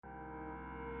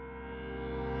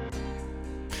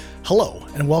Hello,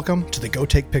 and welcome to the Go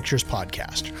Take Pictures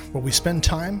podcast, where we spend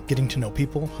time getting to know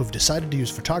people who've decided to use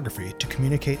photography to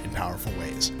communicate in powerful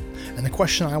ways. And the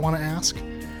question I want to ask,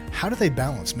 how do they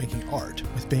balance making art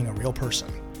with being a real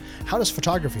person? How does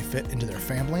photography fit into their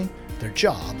family, their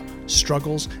job,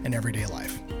 struggles, and everyday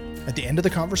life? At the end of the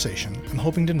conversation, I'm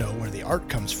hoping to know where the art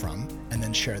comes from and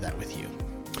then share that with you.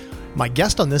 My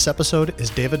guest on this episode is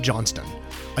David Johnston,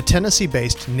 a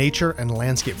Tennessee-based nature and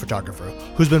landscape photographer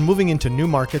who's been moving into new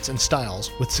markets and styles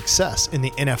with success in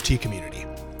the NFT community.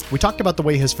 We talked about the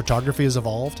way his photography has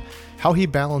evolved, how he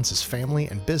balances family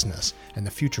and business, and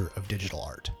the future of digital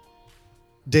art.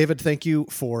 David, thank you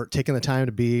for taking the time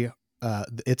to be.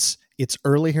 It's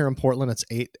early here in Portland. It's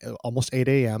almost 8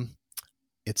 a.m.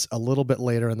 It's a little bit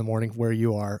later in the morning where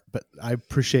you are, but I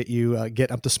appreciate you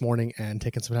getting up this morning and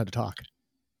taking some time to talk.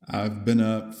 I've been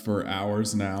up for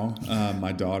hours now.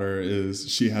 My daughter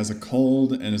she has a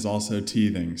cold and is also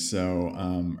teething.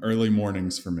 So early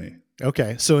mornings for me.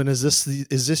 Okay. So, and is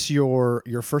this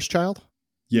your first child?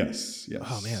 Yes.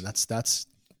 Oh man, that's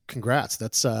congrats.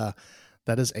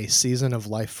 That is a season of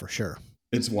life for sure.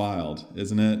 It's wild,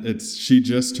 isn't it? She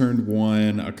just turned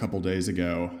 1 a couple days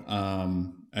ago.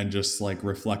 And just like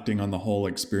reflecting on the whole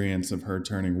experience of her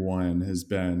turning 1 has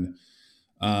been,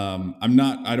 I'm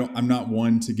not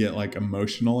one to get like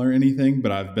emotional or anything,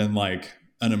 but I've been like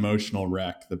an emotional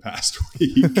wreck the past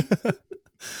week.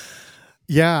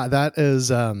 Yeah, that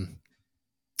is, I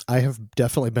have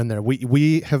definitely been there.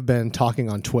 We have been talking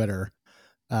on Twitter,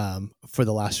 for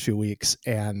the last few weeks.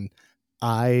 And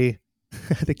I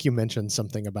think you mentioned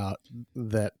something about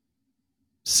that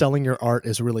selling your art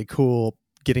is really cool.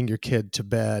 Getting your kid to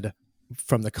bed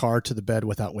from the car to the bed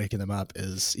without waking them up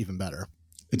is even better.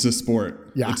 It's a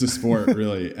sport. Yeah. It's a sport,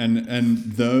 really. And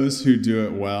those who do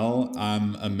it well,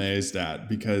 I'm amazed at,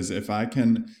 because if I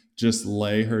can just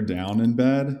lay her down in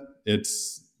bed,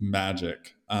 it's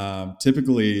magic.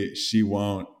 Typically she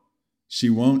won't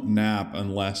nap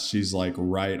unless she's like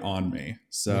right on me.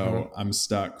 So I'm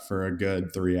stuck for a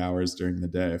good 3 hours during the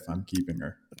day if I'm keeping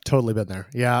her. Totally been there.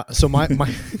 Yeah. So my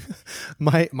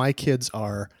kids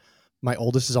are, my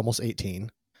oldest is almost 18.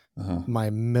 My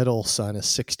middle son is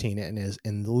 16 and is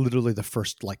in literally the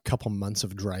first like couple months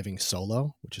of driving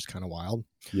solo, which is kind of wild.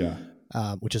 Yeah.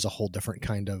 Which is a whole different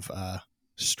kind of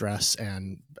stress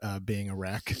and being a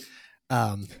wreck.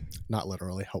 Not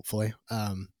literally, hopefully.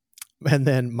 And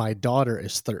then my daughter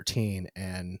is 13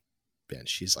 and man,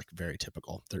 she's like very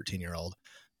typical 13-year-old.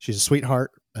 She's a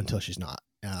sweetheart until she's not.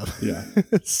 Yeah.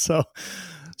 So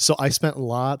I spent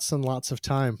lots and lots of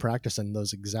time practicing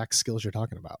those exact skills you're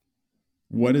talking about.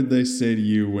 What did they say to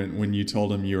you when you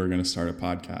told them you were going to start a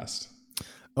podcast?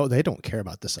 Oh, they don't care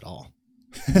about this at all.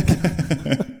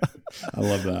 I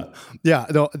love that. Yeah,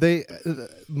 no,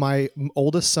 my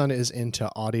oldest son is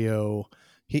into audio.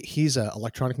 He's an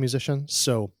electronic musician,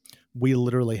 so we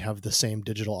literally have the same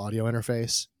digital audio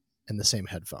interface and the same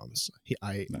headphones.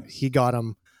 He got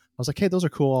them. I was like, hey, those are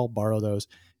cool. I'll borrow those.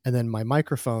 And then my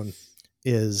microphone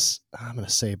is, I'm going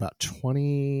to say about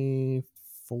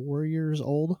 24 years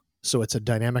old. So it's a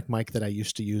dynamic mic that I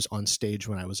used to use on stage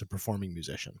when I was a performing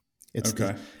musician.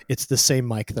 It's the same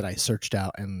mic that I searched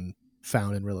out and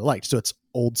found and really liked. So it's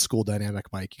old school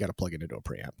dynamic mic. You got to plug it into a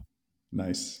preamp.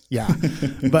 Nice. Yeah.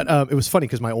 But it was funny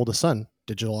because my oldest son,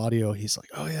 digital audio, he's like,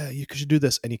 oh yeah, you should do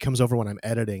this. And he comes over when I'm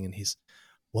editing and he's,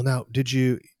 well, now did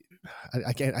you,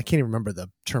 I can't even remember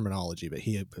the terminology, but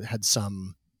he had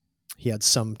some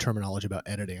terminology about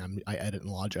editing. I edit in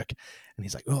Logic, and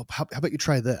he's like, "Oh, how about you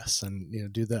try this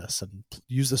and do this and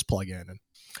use this plugin?" And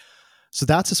so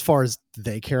that's as far as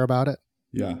they care about it.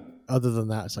 Yeah. Other than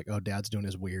that, it's like, "Oh, Dad's doing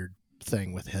his weird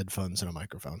thing with headphones and a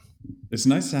microphone." It's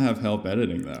nice to have help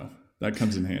editing, though. That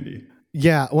comes in handy.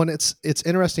 Yeah, when it's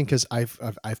interesting because I've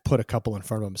put a couple in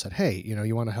front of him and said, "Hey,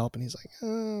 you want to help?" And he's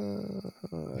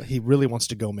like, he really wants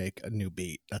to go make a new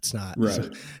beat. That's not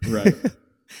right.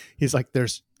 He's like,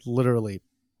 "There's literally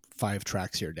 5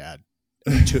 tracks here, Dad.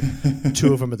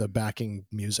 Two of them are the backing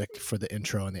music for the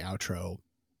intro and the outro,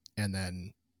 and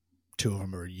then 2 of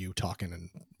them are you talking, and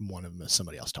 1 of them is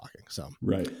somebody else talking." So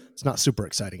it's not super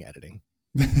exciting editing.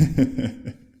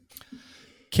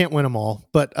 Can't win them all,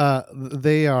 but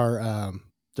they're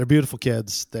beautiful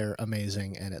kids. They're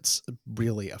amazing, and it's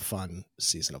really a fun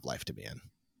season of life to be in.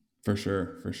 For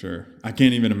sure. I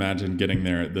can't even imagine getting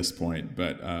there at this point,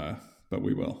 but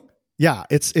we will. Yeah,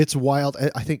 it's wild.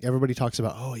 I think everybody talks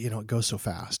about, it goes so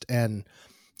fast. And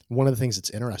one of the things that's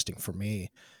interesting for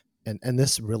me, and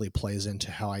this really plays into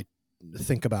how I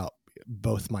think about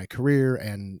both my career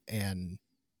and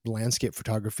landscape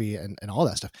photography and all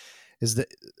that stuff, is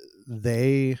that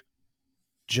they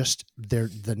just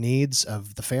the needs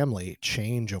of the family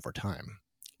change over time.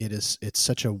 It's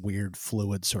such a weird,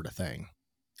 fluid sort of thing.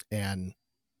 And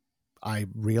I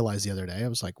realized the other day, I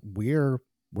was like, we're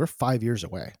 5 years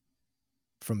away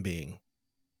from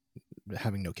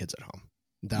having no kids at home.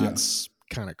 That's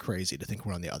kind of crazy to think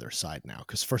we're on the other side now.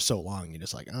 Cause for so long, you're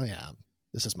just like, oh yeah,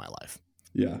 this is my life.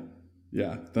 Yeah.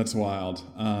 Yeah. That's wild.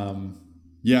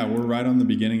 Yeah, we're right on the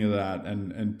beginning of that.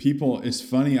 And people, it's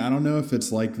funny. I don't know if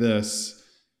it's like this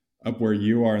up where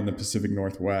you are in the Pacific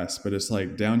Northwest, but it's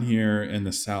like down here in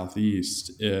the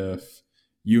Southeast, if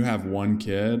you have one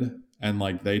kid and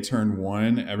like they turn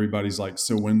one, everybody's like,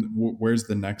 so where's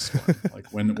the next one? Like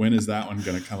when is that one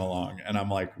going to come along? And I'm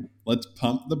like, let's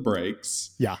pump the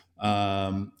brakes. Yeah.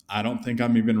 I don't think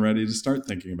I'm even ready to start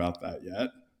thinking about that yet.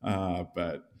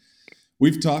 But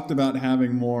we've talked about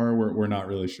having more. We're not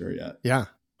really sure yet. Yeah.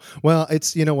 Well,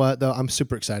 it's, you know what though, I'm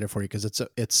super excited for you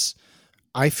because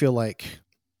I feel like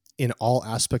in all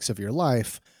aspects of your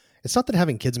life, it's not that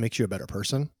having kids makes you a better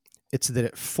person. It's that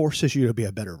it forces you to be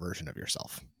a better version of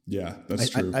yourself. Yeah, that's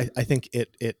true. I think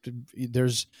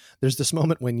there's this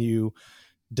moment when you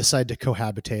decide to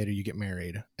cohabitate or you get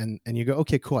married and you go,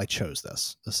 okay, cool. I chose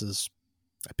this.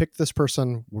 I picked this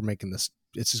person. We're making this.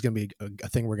 This is going to be a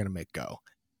thing we're going to make go.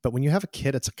 But when you have a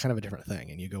kid, it's a kind of a different thing.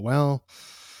 And you go, well,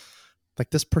 like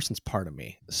this person's part of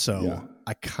me. So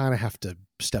I kind of have to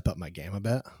step up my game a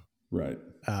bit. Right.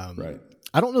 Right.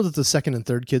 I don't know that the second and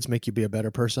third kids make you be a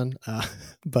better person,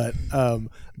 but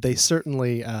they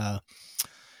certainly,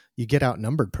 you get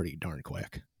outnumbered pretty darn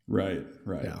quick. Right.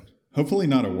 Right. Yeah. Hopefully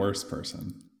not a worse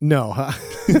person. No.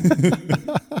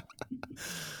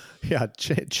 Yeah.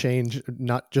 Change,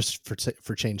 not just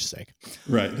for change's sake.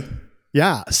 Right.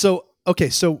 Yeah. So, okay.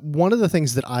 So one of the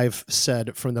things that I've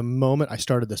said from the moment I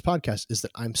started this podcast is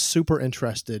that I'm super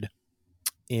interested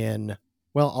in,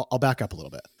 well, I'll back up a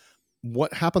little bit.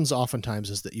 What happens oftentimes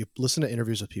is that you listen to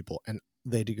interviews with people and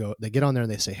they get on there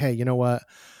and they say, hey, you know what?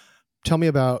 Tell me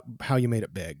about how you made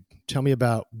it big. Tell me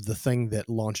about the thing that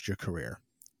launched your career.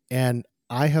 And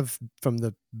I have from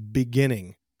the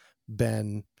beginning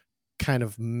been kind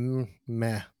of meh,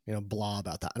 blah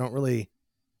about that.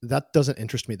 That doesn't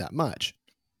interest me that much.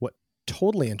 What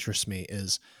totally interests me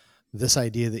is this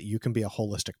idea that you can be a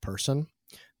holistic person,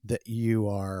 that you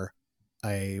are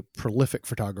a prolific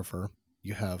photographer.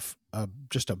 You have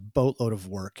just a boatload of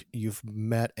work. You've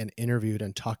met and interviewed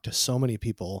and talked to so many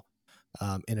people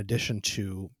in addition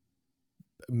to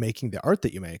making the art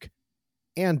that you make.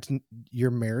 And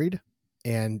you're married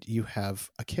and you have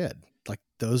a kid. Like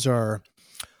those are,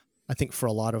 I think for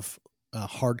a lot of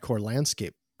hardcore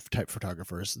landscape type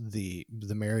photographers, the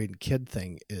married kid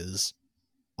thing is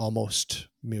almost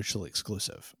mutually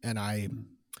exclusive. And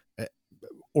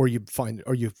or you find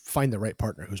the right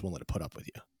partner who's willing to put up with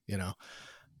you.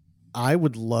 I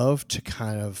would love to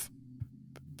kind of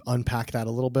unpack that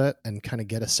a little bit and kind of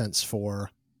get a sense for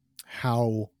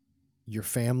how your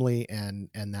family and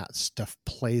that stuff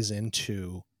plays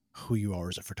into who you are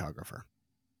as a photographer.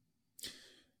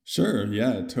 Sure.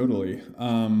 Yeah, totally.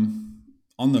 On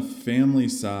the family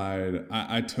side,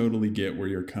 I totally get where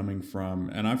you're coming from.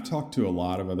 And I've talked to a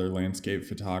lot of other landscape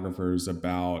photographers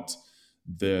about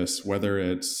this, whether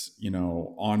it's,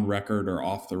 on record or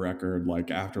off the record,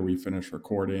 like after we finish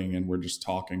recording and we're just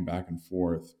talking back and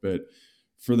forth. But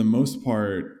for the most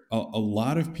part, a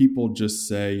lot of people just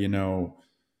say,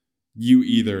 you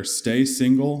either stay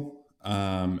single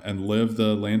and live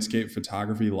the landscape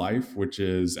photography life, which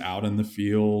is out in the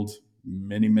field,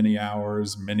 many, many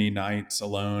hours, many nights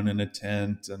alone in a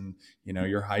tent, and,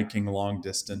 you're hiking long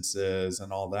distances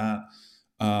and all that.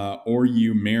 Or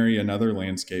you marry another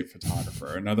landscape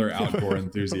photographer, another outdoor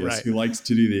enthusiast right. who likes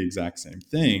to do the exact same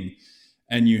thing.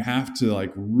 And you have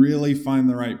to really find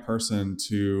the right person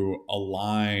to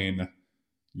align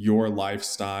your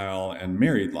lifestyle and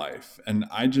married life. And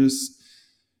I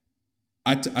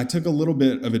took a little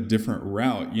bit of a different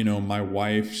route. My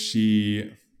wife,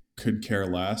 she could care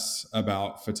less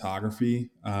about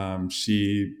photography.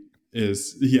 She's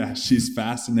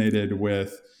fascinated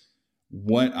with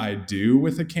what I do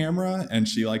with a camera, and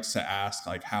she likes to ask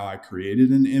how I created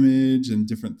an image and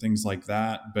different things like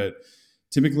that. But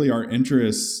typically our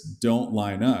interests don't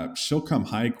line up. She'll come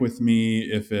hike with me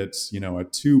if it's, a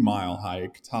 2-mile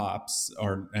hike tops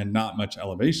and not much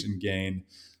elevation gain.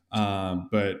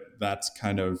 But that's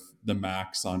kind of the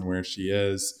max on where she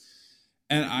is.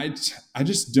 And I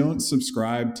just don't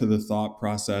subscribe to the thought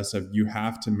process of you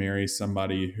have to marry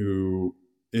somebody who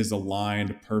is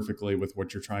aligned perfectly with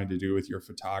what you're trying to do with your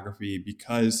photography,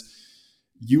 because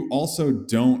you also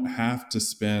don't have to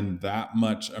spend that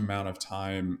much amount of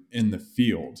time in the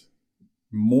field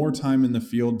more time in the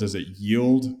field, does it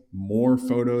yield more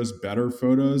photos, better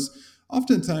photos?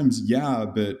 Oftentimes, yeah,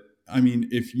 but I mean,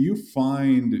 if you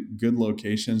find good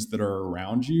locations that are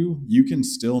around you, you can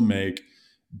still make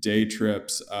day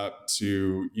trips up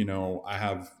to,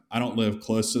 I don't live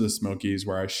close to the Smokies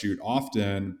where I shoot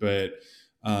often, but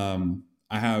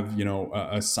I have,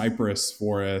 a cypress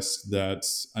forest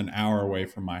that's an hour away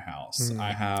from my house.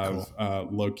 I have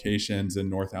locations in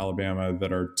North Alabama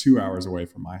that are 2 hours away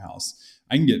from my house.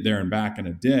 I can get there and back in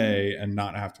a day and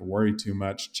not have to worry too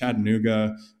much.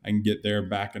 Chattanooga, I can get there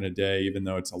back in a day, even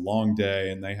though it's a long day,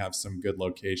 and they have some good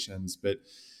locations. But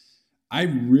I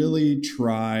really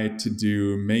try to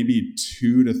do maybe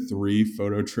 2 to 3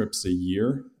 photo trips a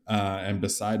year. And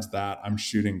besides that, I'm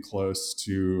shooting close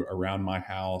to around my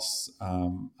house.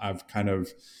 I've kind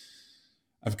of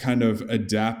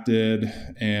adapted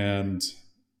and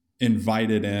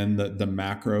invited in the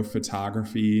macro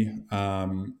photography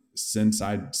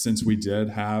since we did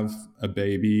have a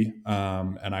baby,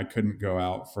 and I couldn't go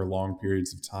out for long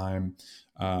periods of time.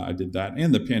 I did that,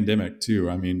 and the pandemic too.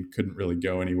 I mean, couldn't really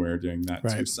go anywhere during that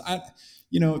too. So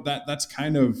that's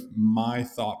kind of my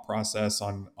thought process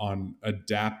on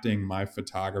adapting my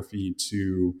photography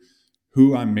to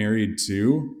who I'm married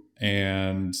to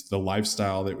and the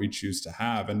lifestyle that we choose to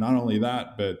have. And not only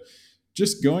that, but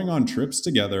just going on trips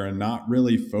together and not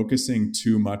really focusing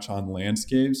too much on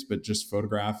landscapes, but just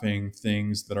photographing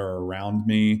things that are around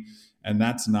me. And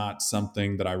that's not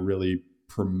something that I really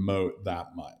promote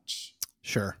that much.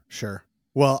 Sure.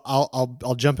 Well,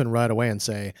 I'll jump in right away and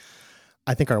say,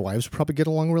 I think our wives probably get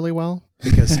along really well,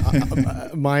 because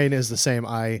mine is the same.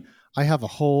 I have a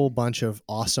whole bunch of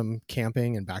awesome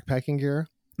camping and backpacking gear.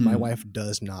 My wife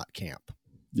does not camp.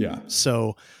 Yeah.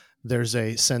 So there's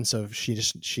a sense of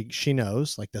she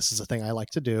knows, like, this is a thing I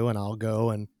like to do, and I'll go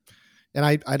and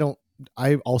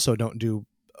I also don't do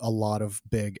a lot of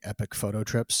big epic photo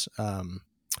trips.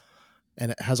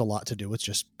 And it has a lot to do with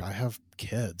just, I have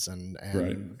kids and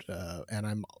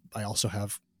I also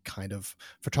have kind of,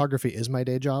 photography is my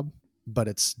day job, but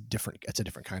it's different. It's a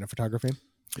different kind of photography.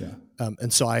 Yeah.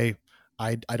 And so I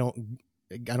don't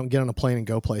get on a plane and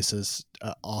go places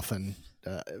often,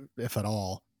 if at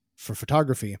all, for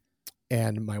photography.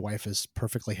 And my wife is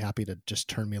perfectly happy to just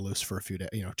turn me loose for a few days,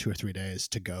 2 or 3 days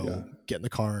to go get in the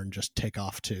car and just take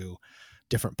off to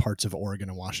different parts of Oregon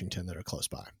and Washington that are close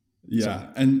by. Yeah. So.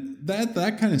 And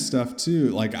that kind of stuff too.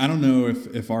 Like, I don't know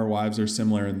if our wives are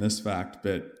similar in this fact,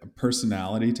 but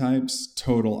personality types,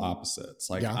 total opposites.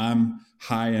 Like, I'm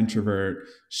high introvert,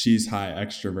 she's high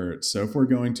extrovert. So if we're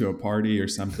going to a party or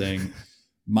something,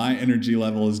 my energy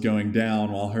level is going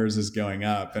down while hers is going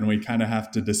up. And we kind of have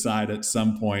to decide at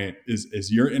some point,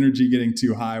 is your energy getting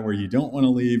too high where you don't want to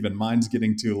leave, and mine's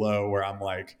getting too low where I'm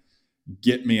like,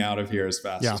 get me out of here as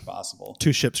fast as possible.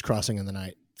 2 ships crossing in the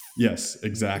night. Yes,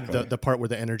 exactly. The part where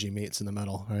the energy meets in the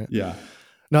middle, right? Yeah.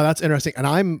 No, that's interesting. And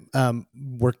I'm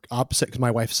work opposite, because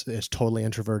my wife is totally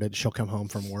introverted. She'll come home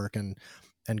from work and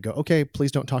go, okay,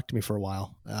 please don't talk to me for a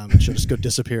while. She'll just go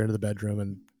disappear into the bedroom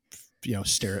and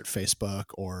stare at Facebook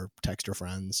or text her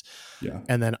friends. Yeah.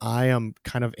 And then I am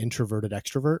kind of introverted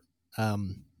extrovert.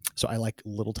 So I like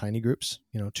little tiny groups,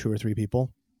 2 or 3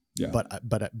 people. Yeah.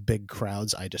 But at big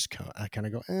crowds, I kind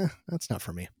of go, that's not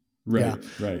for me. Right.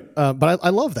 Yeah. Right. But I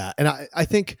love that. And I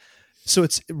think, so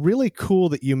it's really cool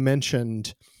that you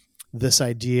mentioned this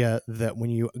idea that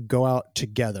when you go out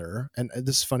together, and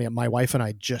this is funny, my wife and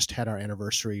I just had our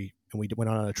anniversary and we went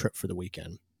on a trip for the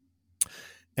weekend,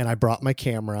 and I brought my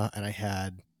camera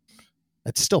and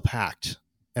it's still packed,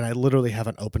 and I literally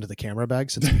haven't opened the camera bag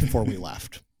since before we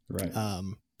left. Right.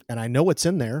 And I know what's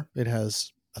in there. It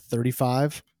has a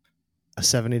 35, a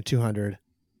 70-200,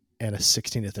 and a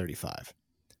 16-35.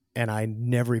 And I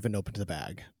never even opened the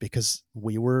bag because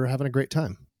we were having a great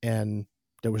time and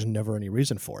there was never any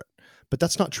reason for it. But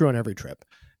that's not true on every trip.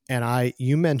 And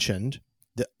you mentioned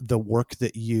the work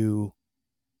that you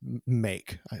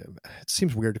make. It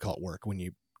seems weird to call it work when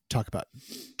you talk about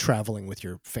traveling with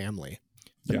your family.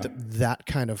 But that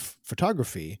kind of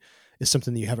photography is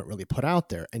something that you haven't really put out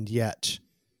there. And yet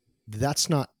that's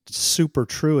not super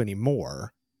true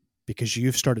anymore, because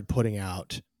you've started putting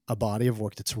out a body of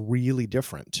work that's really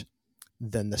different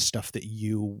than the stuff that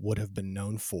you would have been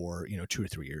known for, 2 or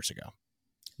 3 years ago.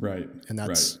 Right. And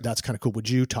that's kind of cool. Would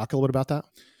you talk a little bit about that?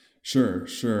 Sure.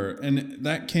 And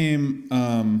that came,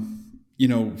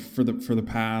 for the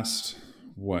past,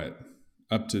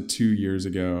 up to 2 years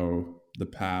ago, the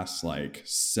past like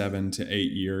 7 to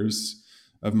 8 years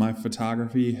of my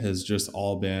photography has just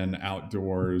all been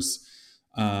outdoors.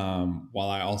 While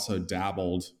I also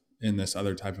dabbled in this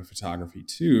other type of photography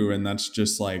too. And that's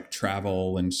just like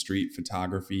travel and street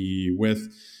photography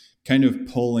with kind of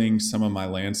pulling some of my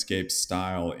landscape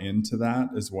style into that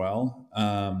as well.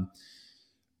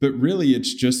 But really,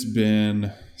 it's just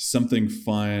been something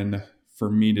fun for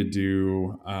me to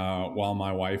do while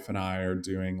my wife and I are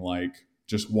doing like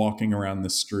just walking around the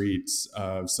streets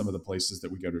of some of the places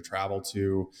that we go to travel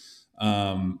to,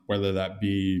 whether that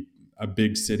be a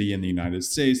big city in the United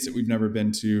States that we've never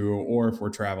been to, or if we're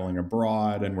traveling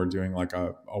abroad and we're doing like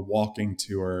a walking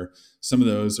tour. Some of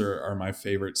those are my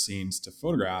favorite scenes to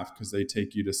photograph because they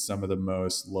take you to some of the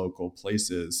most local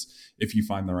places if you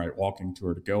find the right walking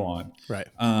tour to go on. Right.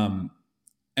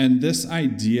 And this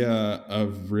idea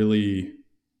of really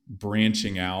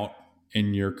branching out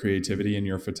in your creativity and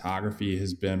your photography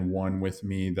has been one with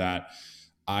me that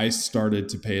I started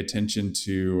to pay attention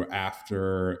to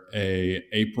after a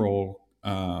April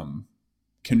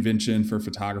convention for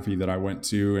photography that I went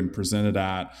to and presented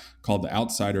at, called the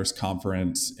Outsiders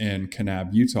Conference in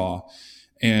Kanab, Utah.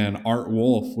 And Art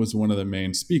Wolfe was one of the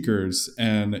main speakers.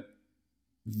 And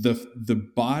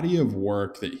the body of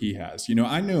work that he has,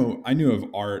 I knew of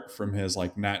Art from his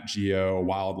like Nat Geo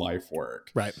wildlife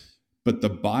work. Right. But the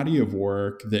body of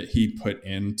work that he put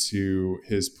into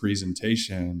his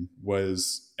presentation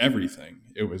was everything.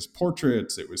 It was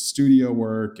portraits, it was studio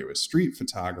work, it was street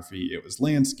photography, it was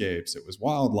landscapes, it was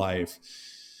wildlife.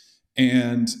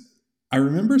 And I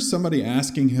remember somebody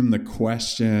asking him the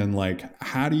question, like,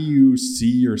 how do you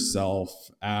see yourself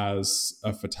as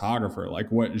a photographer?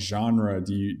 Like, what genre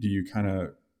do you kind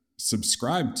of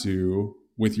subscribe to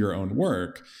with your own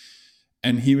work?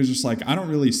 And he was just like, I don't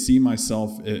really see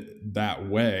myself that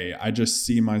way. I just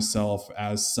see myself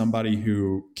as somebody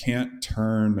who can't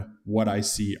turn what I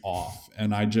see off.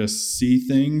 And I just see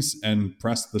things and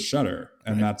press the shutter.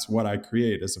 And that's what I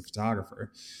create as a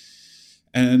photographer.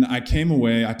 And I came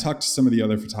away, I talked to some of the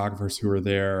other photographers who were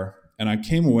there, and I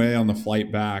came away on the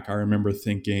flight back. I remember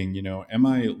thinking, am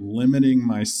I limiting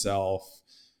myself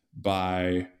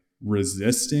by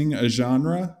resisting a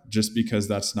genre just because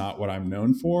that's not what I'm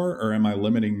known for? Or am I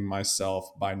limiting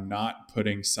myself by not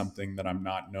putting something that I'm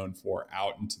not known for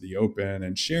out into the open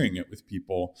and sharing it with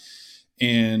people?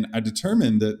 And I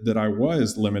determined that I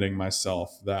was limiting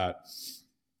myself, that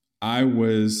I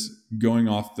was going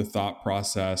off the thought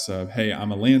process of, hey,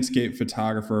 I'm a landscape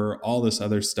photographer. All this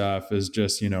other stuff is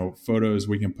just, photos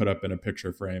we can put up in a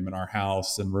picture frame in our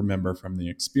house and remember from the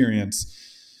experience.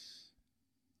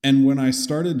 And when I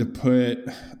started to put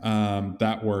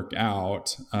that work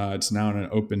out, it's now in an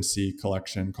OpenSea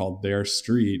collection called Their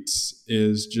Streets,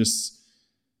 is just,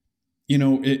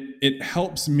 it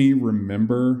helps me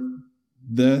remember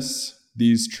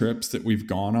these trips that we've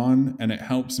gone on, and it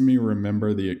helps me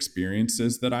remember the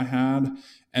experiences that I had.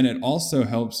 And it also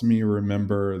helps me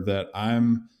remember that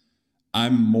I'm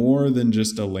more than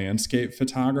just a landscape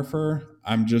photographer.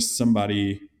 I'm just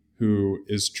somebody who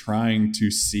is trying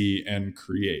to see and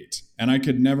create. And I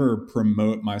could never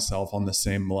promote myself on the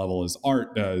same level as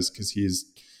Art does because he's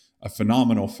a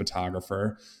phenomenal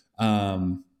photographer.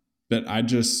 But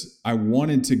I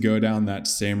wanted to go down that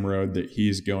same road that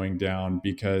he's going down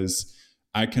because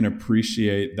I can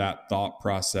appreciate that thought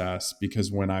process,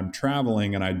 because when I'm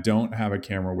traveling and I don't have a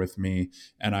camera with me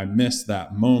and I miss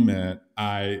that moment,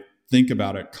 I think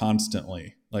about it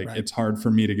constantly. Like, It's hard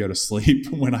for me to go to sleep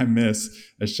when I miss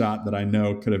a shot that I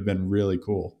know could have been really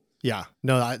cool. Yeah,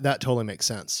 no, that totally makes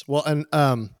sense. Well, and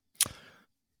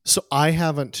so I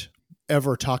haven't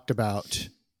ever talked about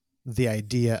the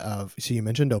idea of, so you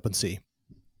mentioned OpenSea.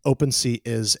 OpenSea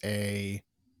is a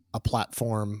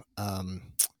platform,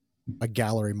 a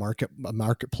gallery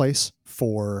marketplace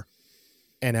for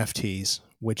NFTs,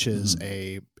 which is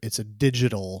it's a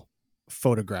digital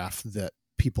photograph that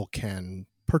people can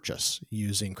purchase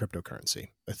using cryptocurrency,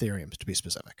 Ethereum to be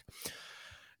specific.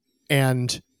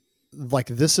 And like,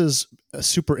 this is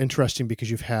super interesting because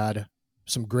you've had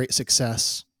some great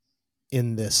success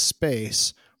in this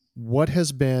space. What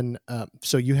has been,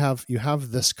 so you have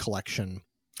this collection.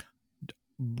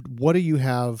 What do you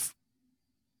have?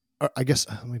 I guess,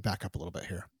 let me back up a little bit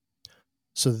here.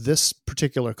 So this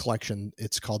particular collection,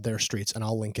 it's called Their Streets, and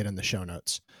I'll link it in the show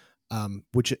notes,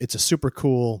 which it's a super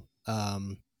cool,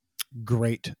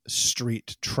 great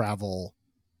street travel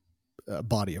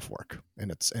body of work.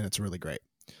 And it's really great.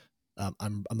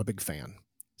 I'm a big fan.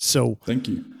 So thank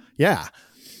you. Yeah.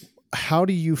 How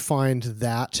do you find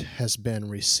that has been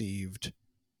received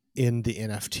in the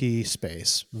NFT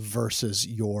space versus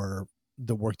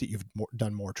the work that you've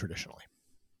done more traditionally?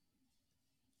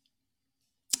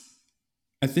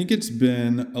 I think it's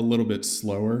been a little bit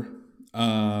slower.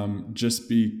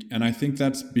 and I think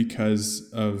that's because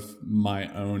of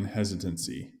my own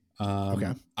hesitancy.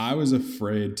 Okay. I was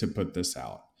afraid to put this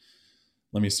out.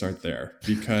 Let me start there,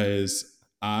 because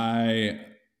I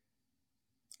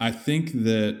think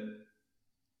that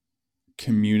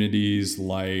communities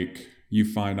like you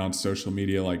find on social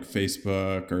media like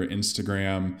Facebook or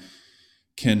Instagram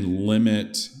can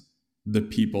limit the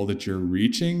people that you're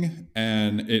reaching,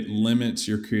 and it limits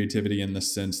your creativity in the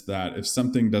sense that if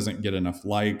something doesn't get enough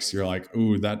likes, you're like,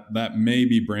 ooh, that may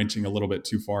be branching a little bit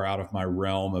too far out of my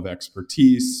realm of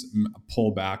expertise.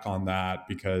 Pull back on that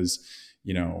because,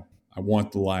 I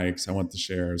want the likes, I want the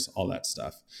shares, all that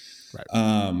stuff.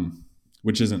 Right.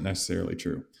 Which isn't necessarily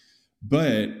true.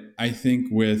 But I think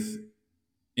with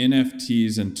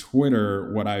NFTs and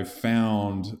Twitter, what I've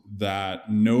found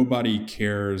that nobody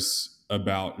cares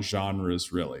about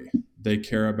genres really. They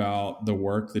care about the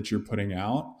work that you're putting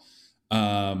out.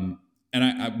 And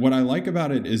what I like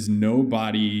about it is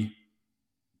nobody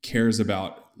cares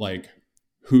about like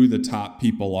who the top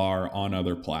people are on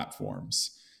other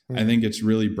platforms. I think it's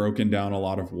really broken down a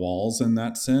lot of walls in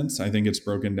that sense. I think it's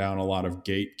broken down a lot of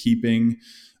gatekeeping,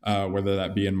 whether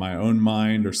that be in my own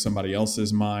mind or somebody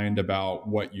else's mind about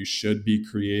what you should be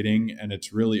creating. And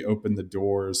it's really opened the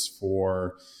doors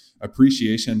for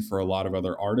appreciation for a lot of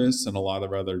other artists and a lot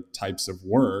of other types of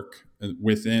work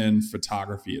within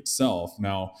photography itself.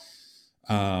 Now,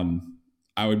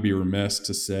 I would be remiss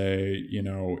to say,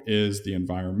 is the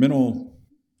environmental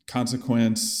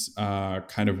consequence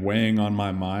kind of weighing on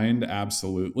my mind?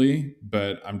 Absolutely.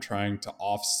 But I'm trying to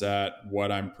offset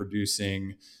what I'm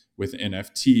producing with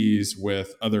NFTs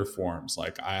with other forms.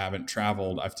 Like I haven't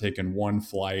traveled. I've taken one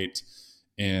flight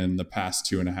in the past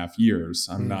 2.5 years.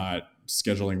 I'm not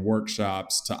scheduling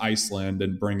workshops to Iceland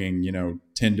and bringing,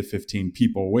 10 to 15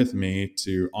 people with me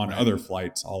on other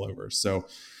flights all over. So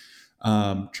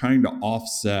trying to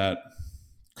offset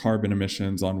carbon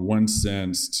emissions on one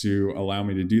sense to allow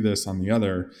me to do this on the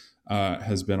other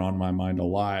has been on my mind a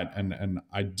lot. And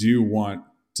I do want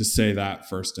to say that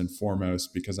first and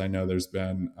foremost, because I know there's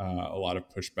been a lot of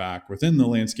pushback within the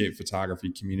landscape photography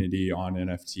community on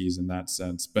NFTs in that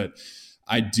sense. But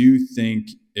I do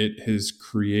think it has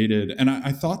created, and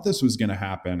I thought this was going to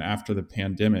happen after the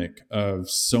pandemic of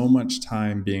so much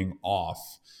time being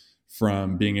off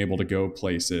from being able to go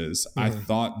places. I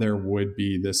thought there would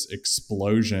be this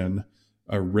explosion,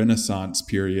 a renaissance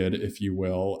period, if you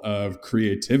will, of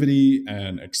creativity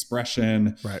and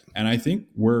expression. Right. And I think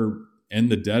we're in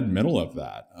the dead middle of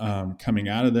that, coming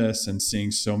out of this and seeing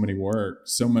so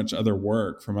much other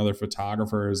work from other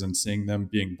photographers and seeing them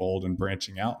being bold and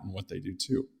branching out in what they do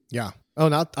too. Yeah. Oh,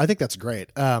 no, I think that's great.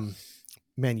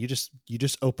 Man, you just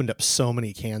opened up so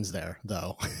many cans there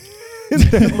though.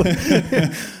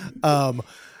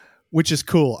 Which is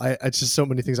cool. It's just so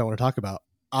many things I want to talk about.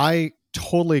 I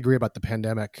totally agree about the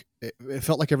pandemic. It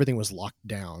felt like everything was locked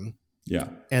down. Yeah.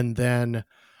 And then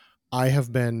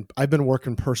I've been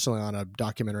working personally on a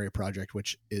documentary project,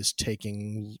 which is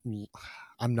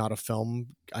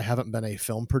I haven't been a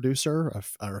film producer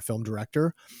or a film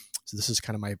director. So this is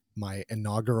kind of my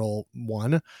inaugural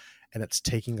one, and it's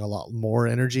taking a lot more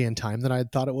energy and time than I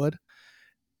had thought it would.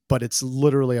 But it's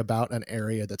literally about an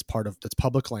area that's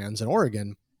public lands in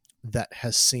Oregon that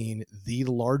has seen the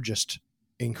largest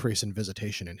increase in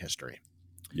visitation in history.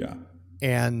 Yeah.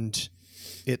 And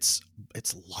it's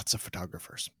lots of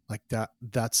photographers like that.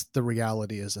 That's the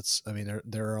reality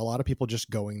there are a lot of people just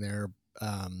going there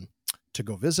to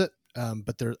go visit.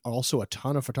 But there are also a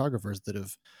ton of photographers that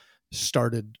have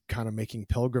started kind of making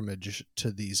pilgrimage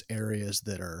to these areas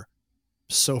that are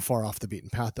so far off the beaten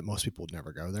path that most people would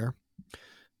never go there.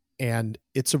 And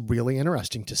it's really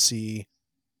interesting to see.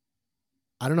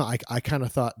 I don't know. I kind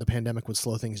of thought the pandemic would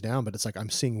slow things down, but it's like I'm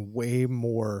seeing way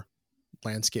more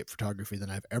landscape photography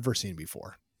than I've ever seen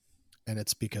before. And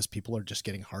it's because people are just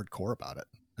getting hardcore about it.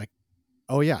 Like,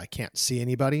 oh yeah, I can't see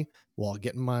anybody. Well, I'll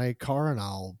get in my car and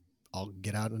I'll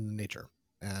get out into nature.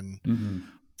 And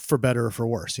for better or for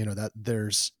worse, that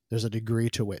there's a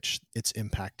degree to which it's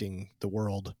impacting the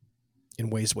world in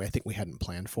ways I think we hadn't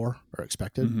planned for or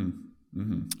expected.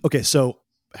 Okay, so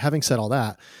having said all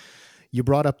that, you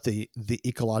brought up the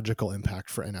ecological impact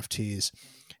for NFTs,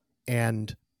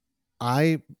 and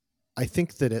I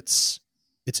think that it's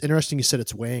interesting you said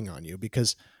it's weighing on you,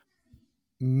 because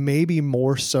maybe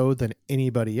more so than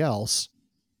anybody else,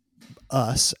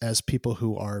 us as people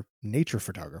who are nature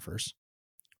photographers,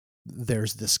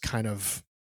 there's this kind of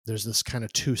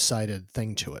two-sided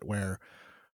thing to it where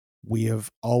we have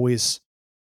always,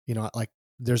 like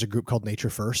there's a group called Nature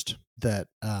First that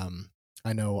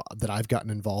I know that I've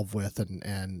gotten involved with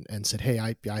and said, hey,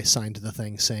 I signed the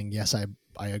thing saying, yes,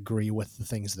 I agree with the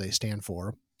things they stand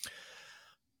for,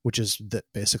 which is that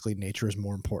basically nature is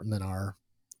more important than our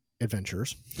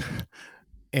adventures.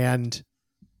 And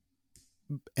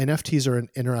NFTs are an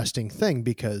interesting thing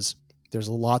because there's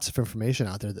lots of information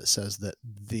out there that says that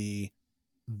the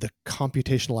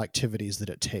computational activities that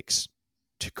it takes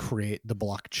to create the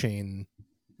blockchain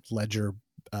ledger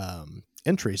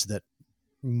entries that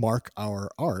mark our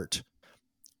art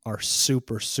are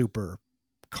super, super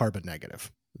carbon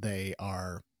negative. They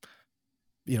are,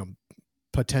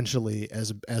 potentially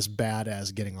as bad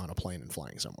as getting on a plane and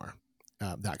flying somewhere,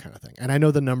 that kind of thing. And I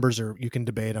know the numbers you can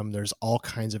debate them. There's all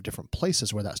kinds of different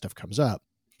places where that stuff comes up.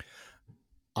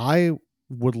 I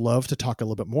would love to talk a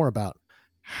little bit more about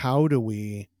how do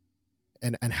we,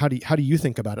 and how do you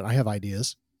think about it? I have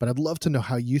ideas, but I'd love to know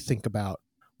how you think about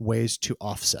ways to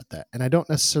offset that. And I don't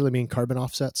necessarily mean carbon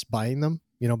offsets, buying them,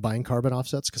 buying carbon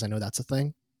offsets, because I know that's a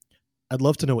thing. I'd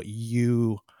love to know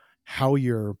how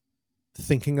you're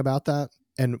thinking about that,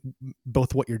 and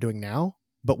both what you're doing now,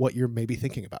 but what you're maybe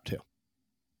thinking about too.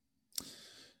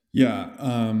 Yeah.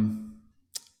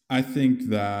 I think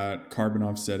that carbon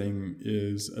offsetting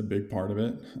is a big part of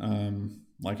it.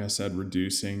 Like I said,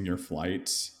 reducing your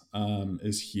flights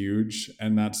is huge.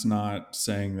 And that's not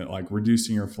saying that like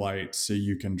reducing your flight so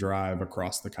you can drive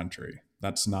across the country.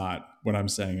 That's not what I'm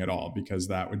saying at all, because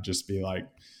that would just be like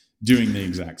doing the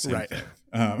exact same thing.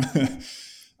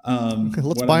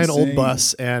 Let's buy an old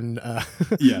bus and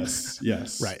yes,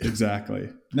 right, exactly.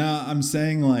 Now I'm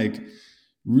saying like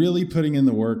really putting in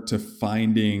the work to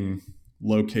finding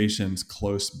locations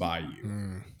close by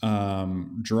you.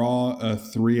 Draw a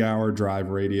 3-hour drive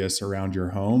radius around your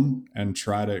home and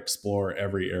try to explore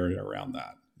every area around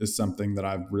that is something that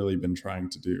I've really been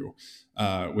trying to do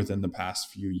within the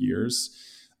past few years.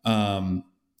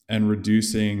 And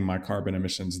reducing my carbon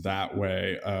emissions that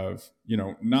way of,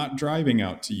 not driving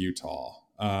out to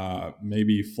Utah,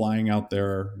 maybe flying out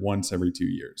there once every 2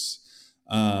 years.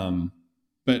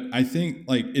 But I think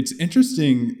like it's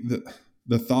interesting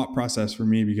the thought process for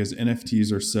me, because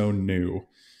NFTs are so new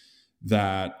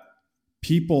that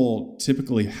people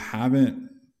typically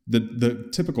the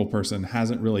typical person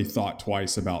hasn't really thought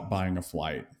twice about buying a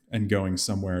flight and going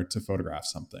somewhere to photograph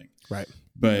something. Right.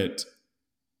 But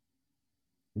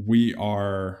we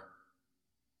are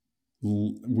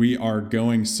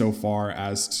going so far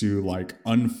as to like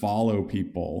unfollow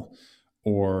people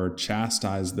or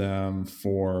chastise them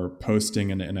for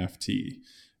posting an NFT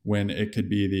when it could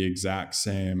be the exact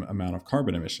same amount of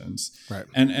carbon emissions. Right.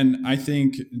 And I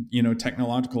think,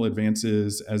 technological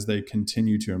advances as they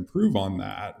continue to improve on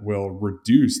that will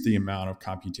reduce the amount of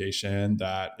computation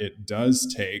that it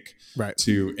does take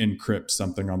to encrypt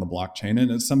something on the blockchain. And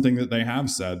it's something that they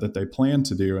have said that they plan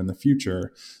to do in the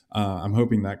future. I'm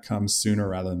hoping that comes sooner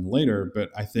rather than later, but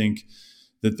I think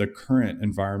that the current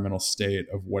environmental state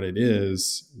of what it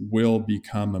is will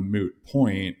become a moot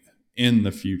point in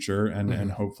the future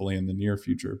and hopefully in the near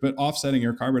future. But offsetting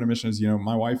your carbon emissions,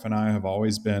 my wife and I have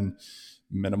always been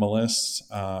minimalists.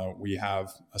 We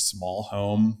have a small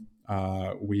home.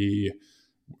 We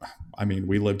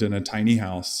lived in a tiny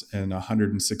house in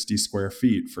 160 square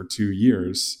feet for 2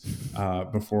 years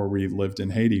before we lived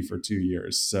in Haiti for 2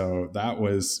 years. So that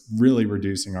was really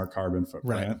reducing our carbon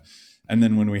footprint. Right. And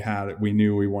then when we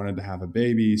knew we wanted to have a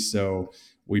baby, so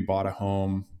we bought a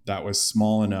home that was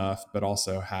small enough, but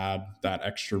also had that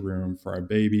extra room for our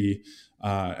baby.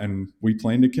 And we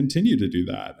plan to continue to do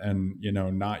that and,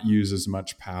 not use as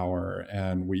much power.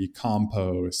 And we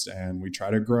compost and we try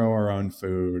to grow our own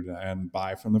food and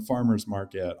buy from the farmer's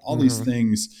market. All these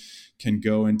things can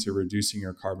go into reducing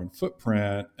your carbon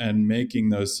footprint and making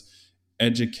those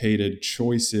educated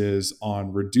choices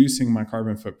on reducing my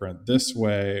carbon footprint this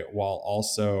way, while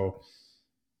also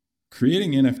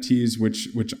creating NFTs,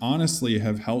 which honestly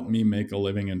have helped me make a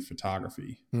living in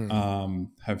photography,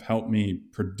 have helped me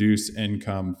produce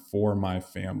income for my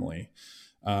family.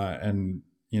 And,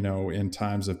 in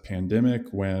times of pandemic,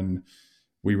 when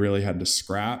we really had to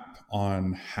scrap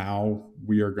on how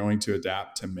we are going to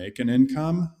adapt to make an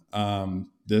income,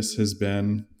 this has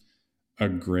been a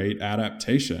great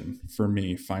adaptation for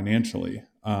me financially.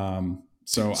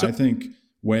 So I think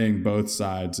weighing both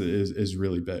sides is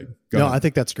really big. Go ahead. I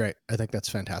think that's great. I think that's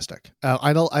fantastic.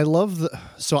 I love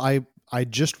I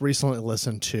just recently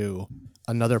listened to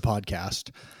another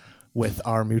podcast with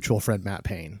our mutual friend, Matt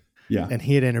Payne. Yeah. And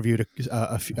he had interviewed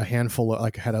a handful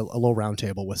of, had a little round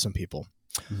table with some people.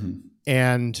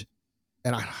 And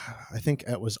I think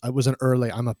it was an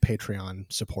early, I'm a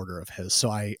Patreon supporter of his. So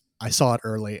I saw it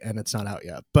early and it's not out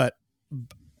yet,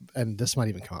 and this might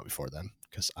even come out before then,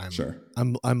 because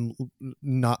I'm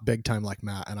not big time like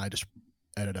Matt, and I just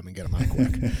edit them and get them out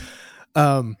quick.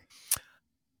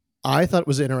 I thought it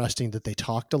was interesting that they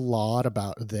talked a lot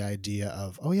about the idea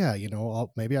of, oh yeah,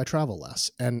 maybe I travel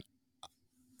less. And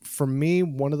for me,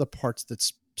 one of the parts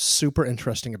that's super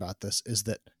interesting about this is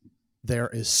that there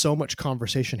is so much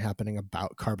conversation happening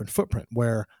about carbon footprint,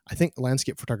 where I think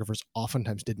landscape photographers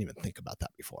oftentimes didn't even think about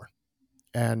that before.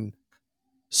 And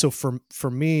so for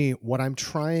me, what I'm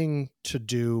trying to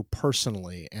do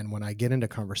personally, and when I get into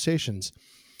conversations,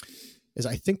 is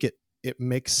I think it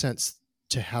makes sense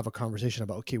to have a conversation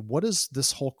about, okay, what does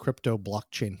this whole crypto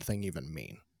blockchain thing even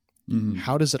mean? Mm-hmm.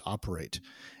 How does it operate?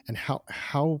 And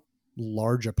how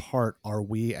large a part are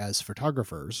we as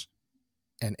photographers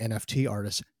and NFT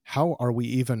artists? How are we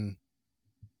even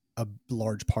a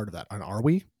large part of that? And are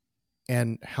we?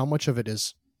 And how much of it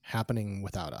is happening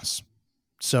without us?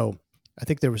 So I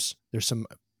think there's some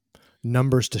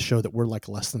numbers to show that we're like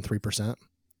less than 3%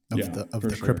 of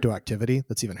the crypto activity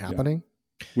that's even happening.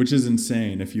 Yeah. Which is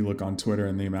insane. If you look on Twitter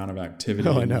and the amount of activity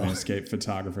in landscape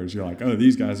photographers, you're like, oh,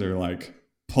 these guys are like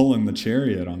pulling the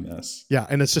chariot on this. Yeah.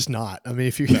 And it's just not. I mean,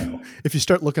 if you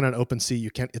start looking at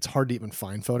OpenSea, it's hard to even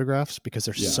find photographs because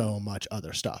there's so much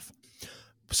other stuff.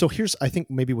 So I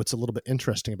think maybe what's a little bit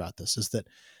interesting about this is that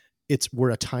we're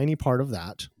a tiny part of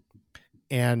that,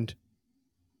 and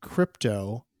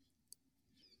crypto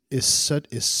is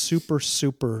super,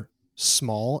 super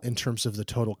small in terms of the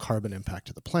total carbon impact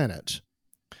of the planet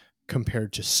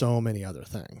compared to so many other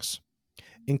things,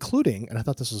 including, and I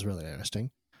thought this was really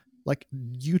interesting, like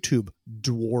YouTube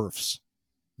dwarfs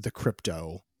the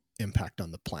crypto impact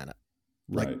on the planet.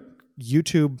 Right. Like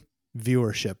YouTube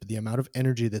viewership, the amount of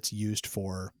energy that's used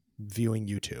for viewing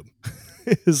YouTube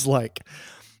is like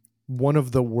one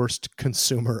of the worst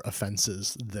consumer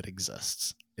offenses that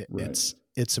exists. It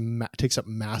takes up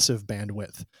massive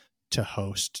bandwidth to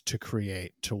host, to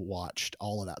create, to watch,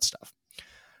 all of that stuff.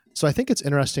 So I think it's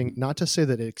interesting, not to say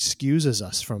that it excuses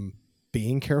us from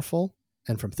being careful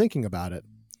and from thinking about it,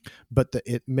 but that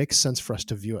it makes sense for us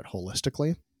to view it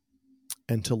holistically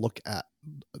and to look at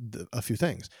a few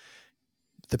things.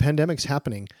 The pandemic's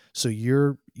happening, so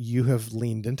you have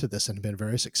leaned into this and been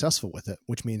very successful with it,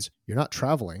 which means you're not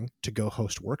traveling to go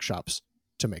host workshops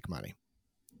to make money.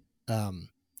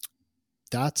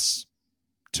 That's,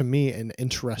 to me, an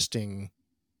interesting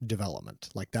development.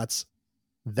 Like that's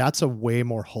a way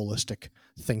more holistic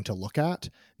thing to look at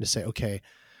and to say, okay,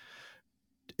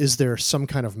 is there some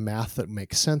kind of math that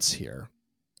makes sense here?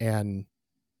 And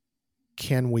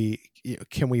can we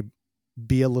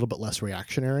be a little bit less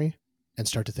reactionary and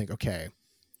start to think, okay,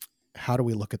 how do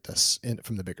we look at this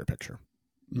from the bigger picture?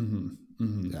 Mm-hmm.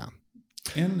 Mm-hmm. Yeah.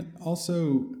 And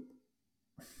also,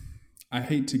 I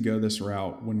hate to go this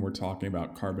route when we're talking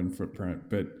about carbon footprint,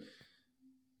 but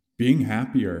being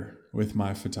happier with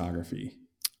my photography.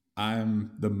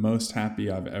 I'm the most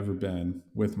happy I've ever been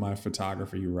with my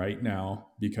photography right now,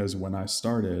 because when I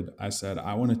started, I said,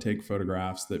 I want to take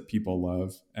photographs that people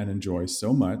love and enjoy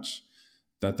so much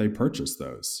that they purchase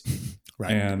those.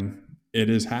 Right. And it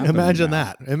is happening. Imagine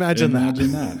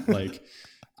that. Like,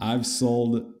 I've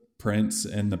sold prints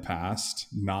in the past,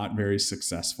 not very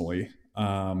successfully.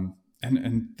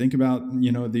 And think about,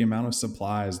 the amount of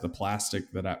supplies, the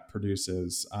plastic that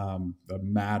produces, the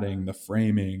matting, the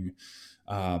framing,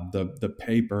 the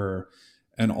paper,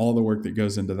 and all the work that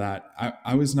goes into that.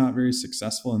 I was not very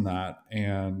successful in that.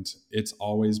 And it's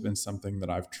always been something that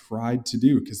I've tried to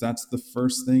do, because that's the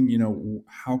first thing.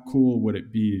 How cool would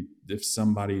it be if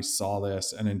somebody saw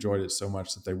this and enjoyed it so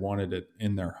much that they wanted it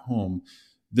in their home?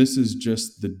 This is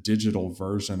just the digital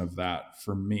version of that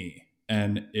for me.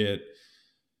 And it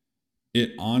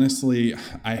honestly,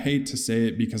 I hate to say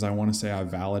it because I want to say I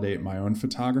validate my own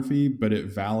photography, but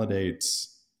it validates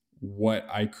what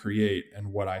I create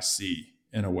and what I see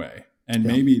in a way. And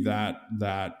maybe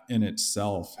that in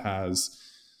itself has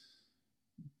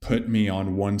put me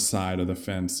on one side of the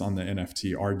fence on the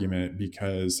NFT argument,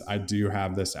 because I do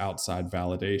have this outside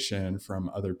validation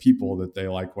from other people that they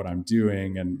like what I'm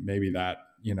doing. And maybe that,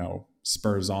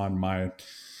 spurs on my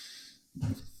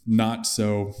not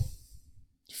so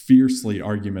fiercely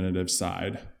argumentative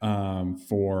side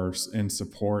in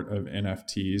support of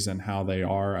NFTs and how they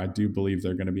are. I do believe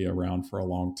they're going to be around for a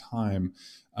long time.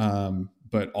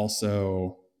 But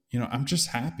also, I'm just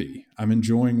happy. I'm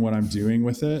enjoying what I'm doing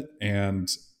with it. And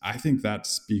I think that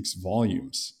speaks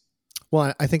volumes.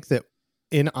 Well, I think that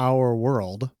in our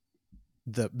world,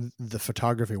 the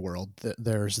photography world,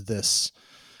 there's this,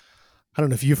 I don't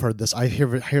know if you've heard this. I hear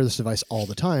this advice all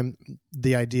the time.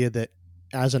 The idea that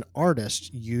as an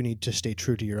artist, you need to stay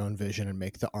true to your own vision and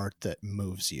make the art that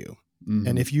moves you. Mm-hmm.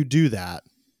 And if you do that,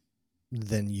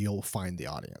 then you'll find the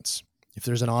audience. If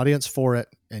there's an audience for it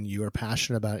and you are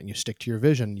passionate about it and you stick to your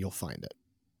vision, you'll find it.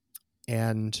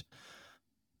 And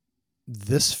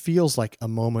this feels like a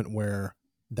moment where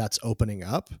that's opening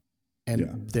up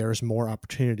and there's more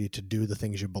opportunity to do the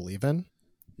things you believe in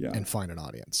and find an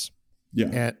audience.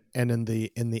 Yeah. And in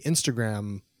the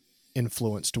Instagram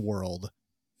influenced world,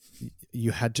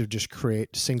 you had to just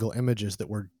create single images that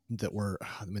were,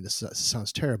 I mean, this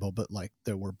sounds terrible, but like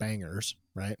there were bangers,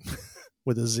 right?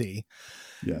 With a Z.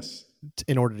 Yes.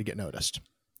 In order to get noticed.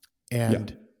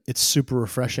 And it's super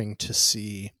refreshing to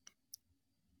see,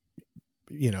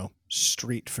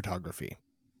 street photography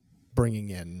bringing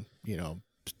in,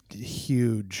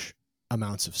 huge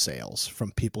amounts of sales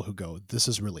from people who go, this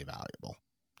is really valuable.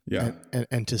 Yeah.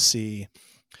 And to see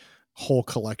whole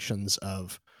collections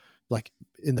of, like,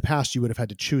 in the past, you would have had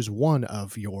to choose one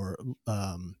of your,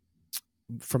 from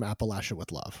Appalachia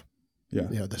with Love.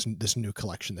 Yeah. This new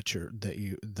collection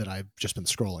that I've just been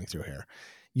scrolling through here.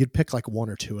 You'd pick like one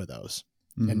or two of those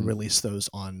and release those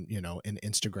on, in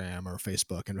Instagram or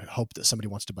Facebook and hope that somebody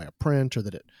wants to buy a print or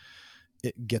that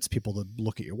it gets people to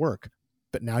look at your work.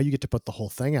 But now you get to put the whole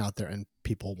thing out there and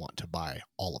people want to buy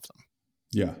all of them.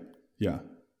 Yeah. Yeah.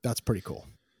 That's pretty cool.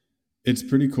 It's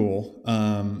pretty cool.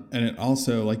 And it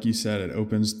also, like you said, it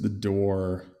opens the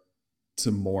door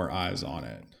to more eyes on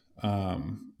it.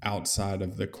 Outside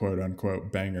of the quote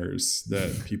unquote bangers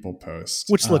that people post.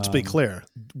 Which, let's be clear,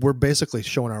 we're basically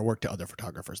showing our work to other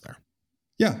photographers there.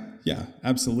 Yeah,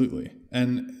 absolutely.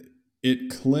 And it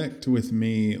clicked with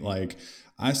me. Like,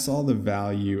 I saw the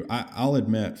value. I'll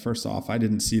admit, first off, I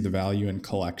didn't see the value in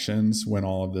collections when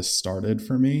all of this started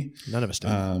for me. None of us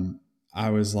did. I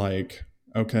was like,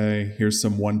 okay, here's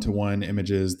some one-to-one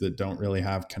images that don't really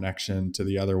have connection to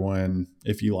the other one.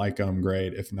 If you like them,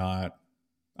 great. If not,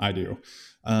 I do.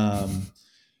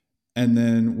 And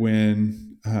then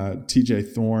when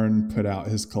TJ Thorne put out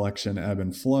his collection Ebb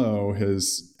and Flow,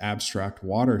 his abstract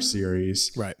water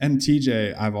series, right? And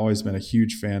TJ, I've always been a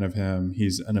huge fan of him.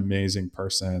 He's an amazing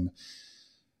person.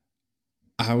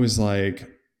 I was like,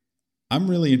 I'm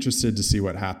really interested to see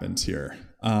what happens here.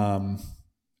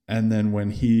 And then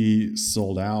when he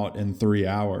sold out in 3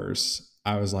 hours,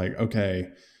 I was like, okay,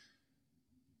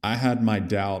 I had my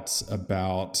doubts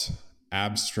about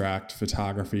abstract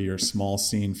photography or small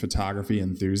scene photography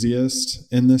enthusiast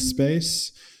in this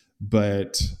space,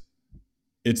 but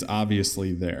it's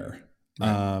obviously there.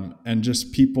 Right. And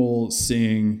just people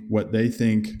seeing what they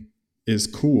think is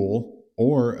cool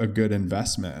or a good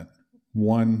investment,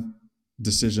 one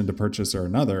decision to purchase or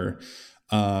another,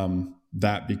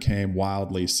 that became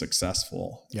wildly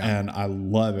successful. Yeah. And I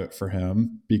love it for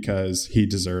him because he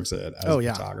deserves it as a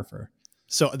photographer.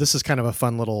 So this is kind of a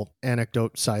fun little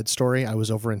anecdote side story. I was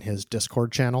over in his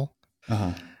Discord channel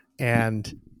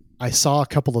and I saw a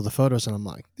couple of the photos and I'm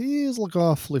like, these look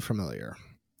awfully familiar.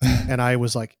 And I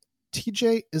was like,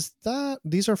 TJ,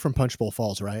 these are from Punch Bowl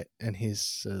Falls, right? And he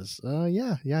says,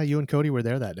 yeah, you and Cody were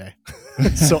there that day.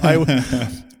 So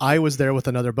I was there with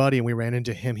another buddy and we ran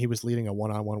into him. He was leading a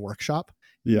one-on-one workshop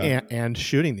and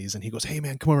shooting these. And he goes, hey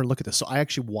man, come over and look at this. So I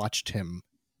actually watched him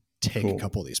take a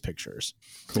couple of these pictures.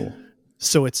 Cool.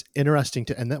 So it's interesting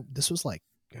this was like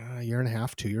a year and a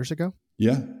half, 2 years ago.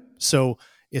 Yeah. So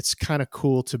it's kind of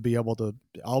cool to be able to,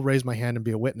 I'll raise my hand and be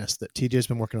a witness that TJ's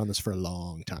been working on this for a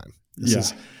long time.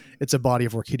 It's a body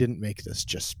of work. He didn't make this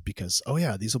just because,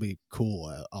 these will be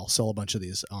cool. I'll sell a bunch of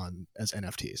these as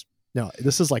NFTs. No,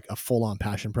 this is like a full on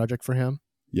passion project for him.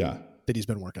 Yeah. That he's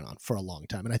been working on for a long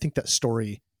time. And I think that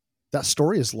story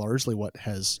is largely what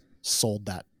has sold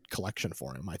that collection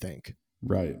for him, I think.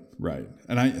 Right.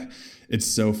 And it's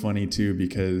so funny too,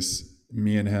 because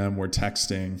me and him were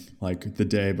texting like the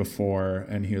day before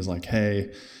and he was like,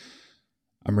 hey,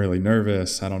 I'm really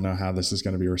nervous. I don't know how this is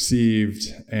going to be received.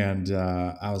 And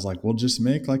I was like, well, just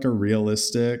make like a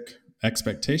realistic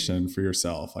expectation for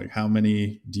yourself. Like, how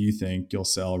many do you think you'll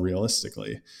sell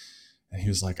realistically? And he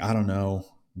was like, I don't know,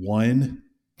 1.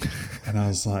 And I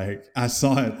was like, I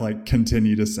saw it like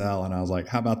continue to sell. And I was like,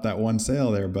 how about that one sale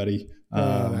there, buddy?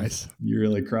 Nice. You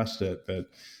really crushed it. But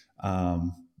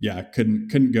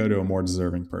couldn't go to a more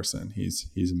deserving person.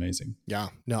 He's amazing. Yeah,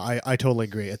 no, I totally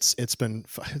agree. It's been,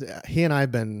 he and I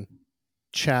have been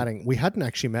chatting. We hadn't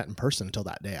actually met in person until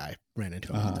that day I ran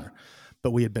into him out there,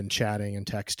 but we had been chatting and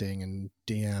texting and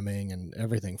DMing and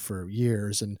everything for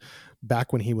years. And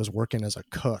back when he was working as a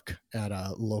cook at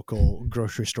a local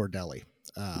grocery store deli,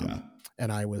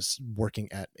 and I was working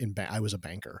I was a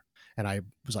banker. And I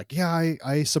was like,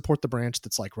 I support the branch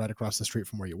that's like right across the street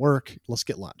from where you work. Let's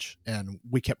get lunch. And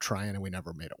we kept trying and we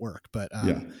never made it work. But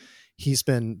he's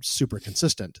been super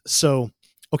consistent. So,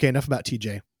 okay, enough about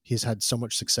TJ. He's had so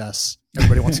much success.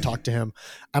 Everybody wants to talk to him,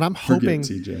 and I'm hoping.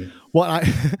 Forget TJ. Well,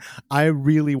 I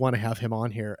really want to have him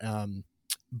on here,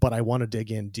 but I want to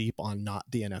dig in deep on not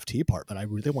the NFT part, but I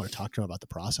really want to talk to him about the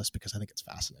process because I think it's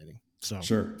fascinating. So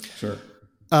sure.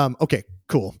 Okay,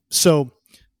 cool. So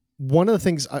one of the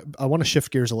things I want to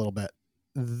shift gears a little bit.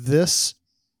 This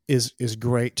is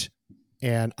great,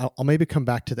 and I'll maybe come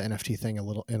back to the NFT thing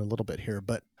in a little bit here,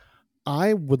 but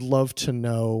I would love to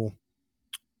know.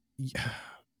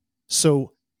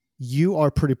 So you are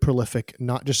pretty prolific,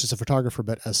 not just as a photographer,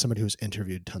 but as somebody who's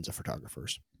interviewed tons of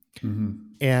photographers. Mm-hmm.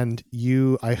 And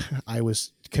I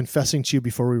was confessing to you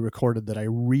before we recorded that I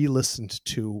re-listened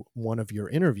to one of your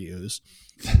interviews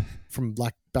from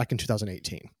back in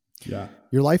 2018. Yeah.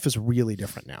 Your life is really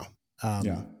different now.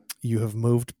 Yeah. You have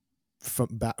moved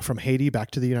from Haiti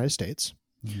back to the United States.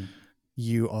 Mm-hmm.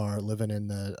 You are living in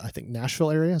the, I think, Nashville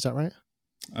area. Is that right?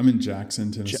 I'm in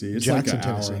Jackson, Tennessee. It's Jackson, like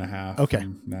an Tennessee. hour and a half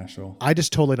from Nashville. I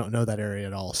just totally don't know that area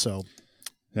at all. So,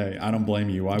 hey, I don't blame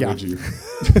you. Why would you?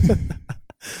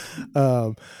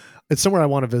 It's somewhere I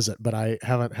want to visit, but I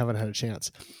haven't had a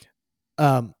chance.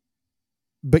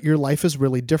 But your life is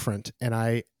really different, and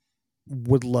I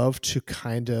would love to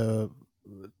kind of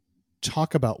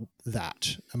talk about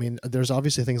that. I mean, there's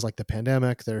obviously things like the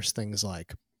pandemic. There's things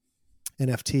like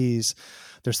NFTs.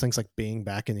 There's things like being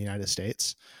back in the United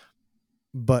States.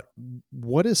 But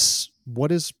what is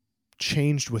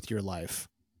changed with your life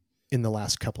in the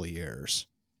last couple of years,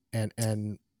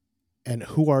 and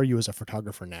who are you as a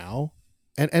photographer now,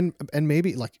 and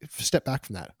maybe like step back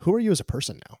from that. Who are you as a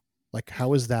person now? Like,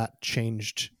 how has that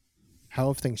changed? How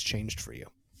have things changed for you?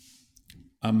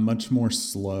 I'm much more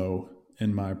slow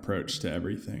in my approach to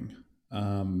everything.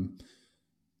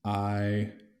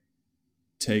 I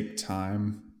take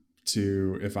time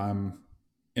to, if I'm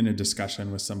in a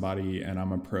discussion with somebody and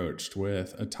I'm approached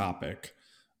with a topic,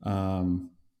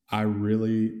 I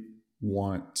really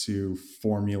want to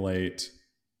formulate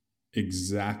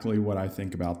exactly what I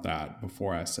think about that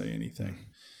before I say anything.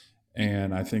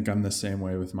 And I think I'm the same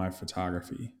way with my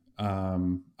photography.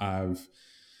 When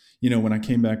I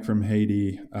came back from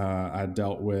Haiti, I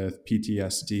dealt with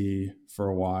PTSD for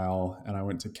a while, and I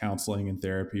went to counseling and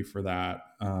therapy for that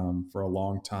for a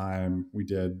long time. We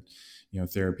did,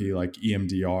 therapy like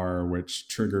EMDR, which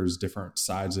triggers different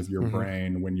sides of your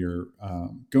brain when you're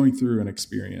going through an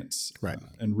experience, right,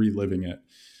 and reliving it.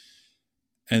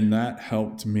 And that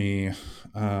helped me.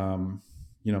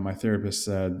 My therapist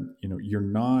said, you're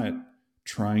not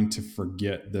trying to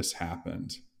forget this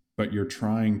happened, but you're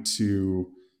trying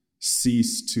to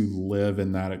cease to live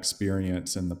in that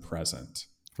experience in the present.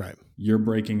 Right. You're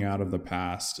breaking out of the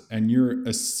past and you're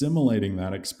assimilating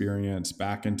that experience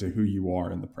back into who you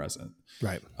are in the present.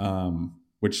 Right.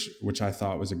 Which I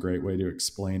thought was a great way to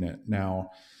explain it. Now,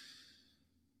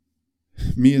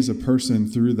 me as a person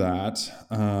through that,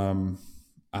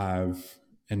 I've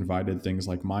invited things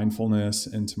like mindfulness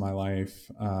into my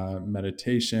life,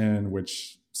 meditation,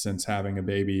 which since having a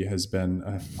baby has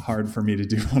been hard for me to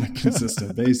do on a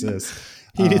consistent basis.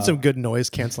 You need some good noise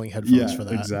canceling headphones for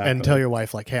that. Exactly. And tell your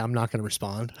wife like, hey, I'm not going to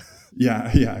respond.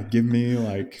 Yeah. Give me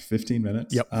like 15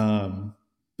 minutes. Yep.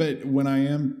 But when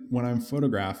I'm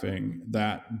photographing,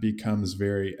 that becomes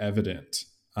very evident.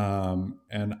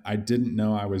 And I didn't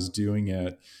know I was doing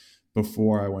it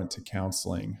before I went to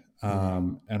counseling.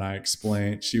 And I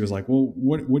explained, she was like, well,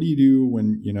 what do you do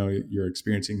when, you're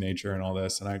experiencing nature and all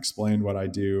this? And I explained what I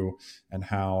do and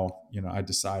how, I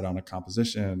decide on a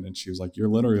composition. And she was like, you're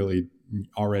literally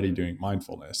already doing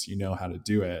mindfulness. You know how to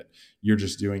do it. You're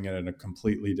just doing it in a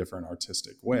completely different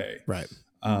artistic way. Right.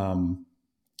 And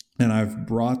I've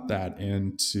brought that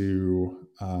into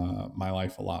my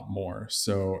life a lot more.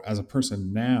 So as a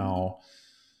person now,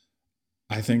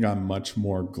 I think I'm much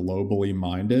more globally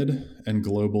minded and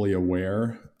globally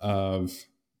aware of,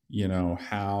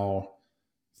 how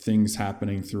things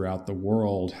happening throughout the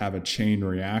world have a chain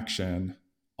reaction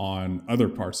on other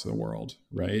parts of the world,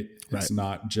 right? It's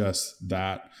not just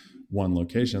that one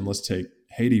location. Let's take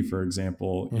Haiti, for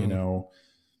example.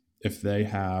 If they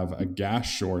have a gas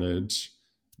shortage,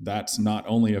 that's not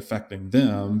only affecting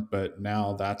them, but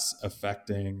now that's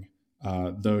affecting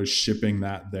those shipping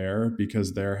that there,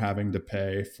 because they're having to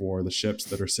pay for the ships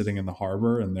that are sitting in the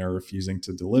harbor and they're refusing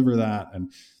to deliver that.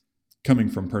 And coming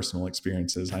from personal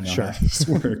experiences, I know how this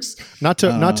works. not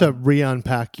to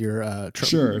re-unpack your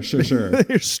sure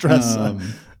your stress.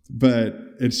 But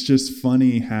it's just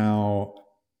funny how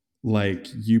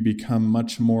you become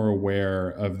much more aware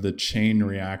of the chain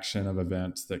reaction of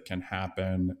events that can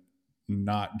happen,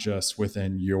 not just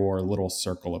within your little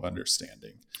circle of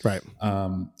understanding. Right.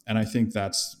 And I think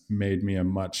that's made me a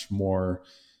much more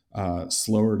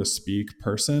slower to speak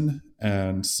person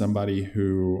and somebody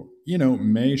who,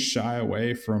 may shy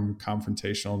away from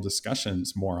confrontational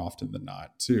discussions more often than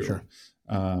not too. Sure.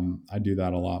 I do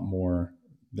that a lot more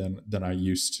than I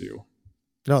used to.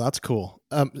 No, that's cool.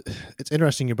 It's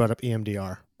interesting you brought up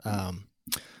EMDR.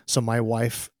 So my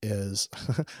wife is,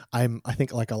 I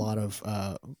think like a lot of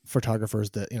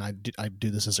photographers that, I do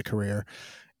this as a career,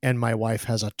 and my wife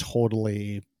has a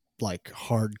totally like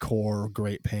hardcore,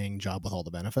 great paying job with all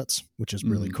the benefits, which is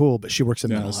really cool. But she works in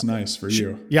mental health. That's nice for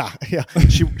you. Yeah.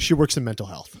 She works in mental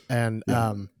health, and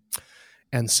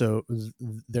so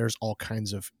there's all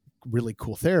kinds of really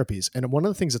cool therapies. And one of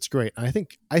the things that's great, and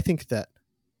I think that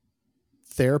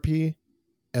therapy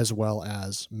as well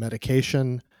as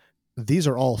medication, these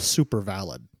are all super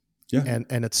valid. Yeah.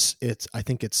 And it's I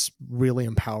think it's really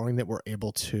empowering that we're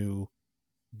able to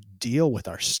deal with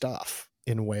our stuff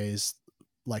in ways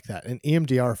like that. And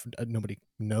EMDR, nobody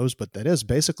knows, but that is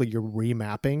basically you're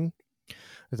remapping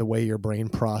the way your brain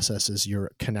processes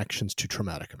your connections to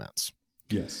traumatic events.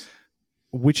 Yes.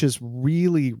 Which is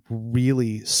really,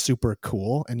 really super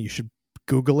cool. And you should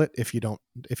Google it if you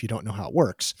don't know how it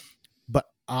works. But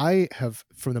I have,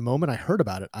 from the moment I heard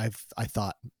about it, I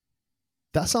thought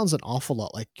that sounds an awful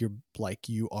lot like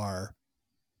you are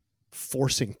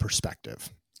forcing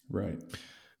perspective. Right.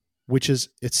 Which is,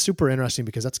 it's super interesting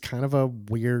because that's kind of a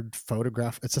weird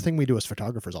photograph. It's a thing we do as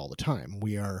photographers all the time.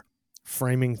 We are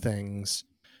framing things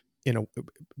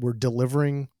we're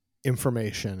delivering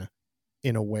information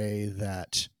in a way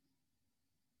that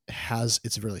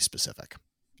it's really specific.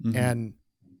 Mm-hmm. And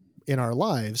in our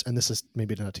lives, and this is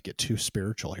maybe not to get too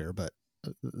spiritual here, but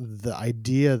the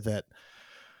idea that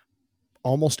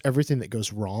almost everything that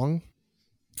goes wrong,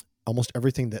 almost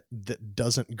everything that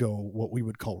doesn't go what we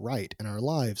would call right in our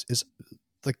lives is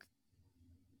like,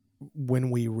 when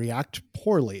we react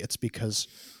poorly, it's because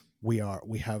we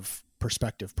have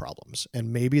perspective problems.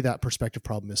 And maybe that perspective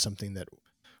problem is something that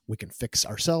we can fix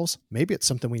ourselves. Maybe it's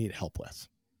something we need help with,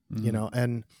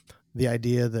 and the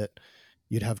idea that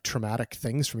you'd have traumatic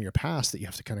things from your past that you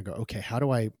have to kind of go, okay, how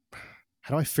do I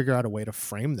figure out a way to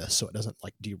frame this so it doesn't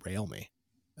like derail me?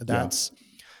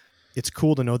 It's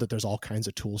cool to know that there's all kinds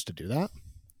of tools to do that.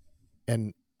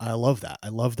 And I love that. I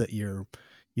love that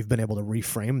you've been able to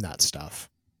reframe that stuff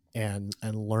and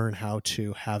learn how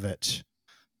to have it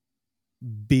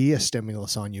be a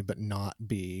stimulus on you, but not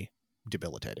be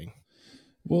debilitating.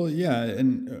 Well, yeah.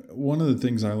 And one of the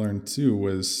things I learned too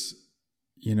was,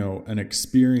 an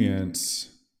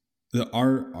experience,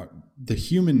 the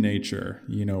human nature,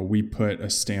 we put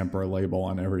a stamp or a label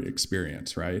on every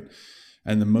experience, right?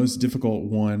 And the most difficult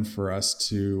one for us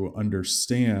to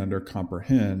understand or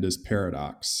comprehend is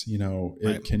paradox.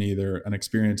 It can an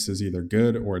experience is either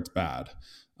good or it's bad.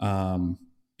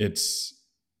 It's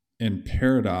in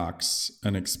paradox,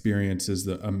 an experience is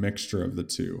a mixture of the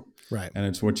two. Right. And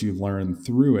it's what you learn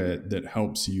through it that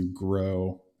helps you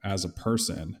grow as a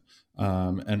person,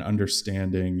 and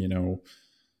understanding,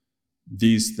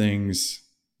 these things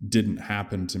didn't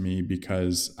happen to me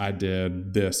because I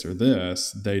did this or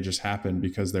this. They just happened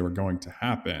because they were going to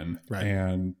happen. Right.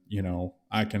 And,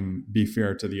 I can be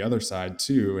fair to the other side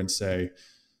too and say,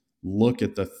 look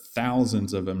at the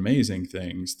thousands of amazing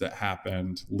things that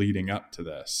happened leading up to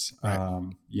this.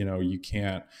 Right.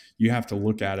 You have to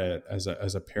look at it as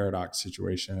a paradox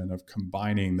situation of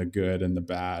combining the good and the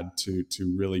bad to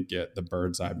really get the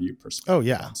bird's eye view perspective. Oh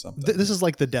yeah. On something. This is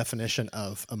like the definition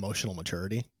of emotional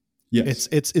maturity. Yes.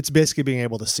 It's basically being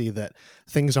able to see that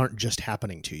things aren't just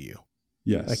happening to you.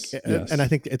 Yes. And I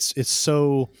think it's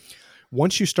so,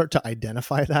 once you start to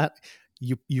identify that,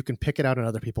 you can pick it out in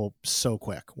other people so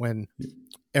quick when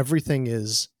everything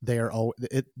is,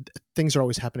 things are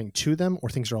always happening to them or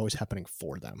things are always happening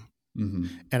for them. Mm-hmm.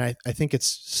 And I think it's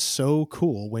so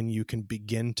cool when you can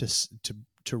begin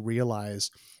to realize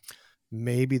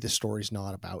maybe the story's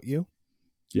not about you.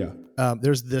 Yeah.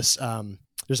 There's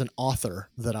an author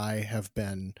that I have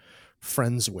been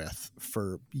friends with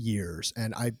for years,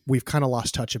 and we've kind of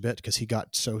lost touch a bit because he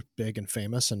got so big and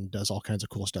famous and does all kinds of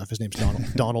cool stuff. His name's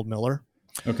Donald Miller.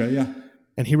 Okay. Yeah.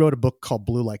 And he wrote a book called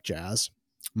Blue Like Jazz.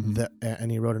 Mm-hmm.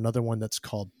 And he wrote another one that's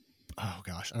called, oh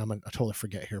gosh, and I totally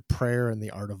forget here, Prayer and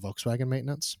the Art of Volkswagen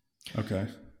Maintenance. Okay.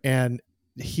 And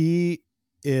he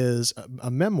is a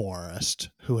memoirist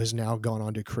who has now gone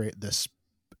on to create this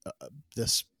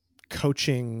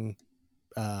coaching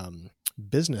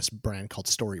business brand called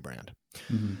StoryBrand.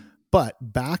 Mm-hmm. But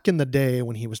back in the day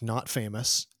when he was not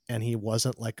famous and he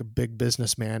wasn't like a big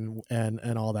businessman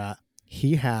and all that,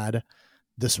 he had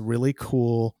this really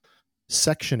cool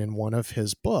section in one of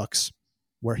his books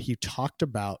where he talked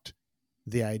about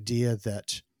the idea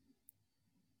that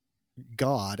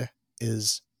God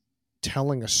is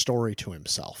telling a story to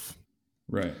himself.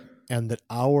 Right. And that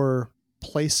our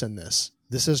place in this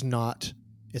is not,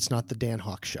 it's not the Dan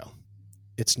Hawk show.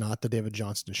 It's not the David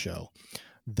Johnston show.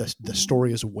 The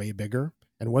story is way bigger.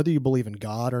 And whether you believe in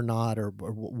God or not, or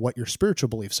what your spiritual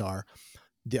beliefs are,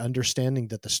 the understanding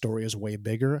that the story is way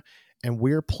bigger and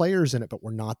we're players in it, but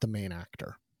we're not the main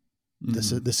actor.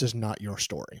 Mm-hmm. This is not your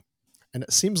story. And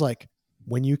it seems like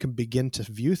when you can begin to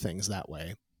view things that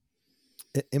way,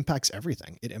 it impacts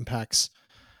everything. It impacts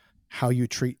how you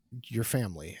treat your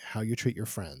family, how you treat your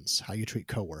friends, how you treat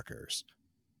coworkers.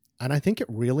 And I think it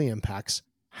really impacts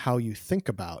how you think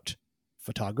about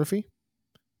photography,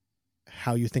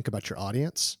 how you think about your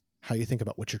audience, how you think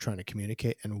about what you're trying to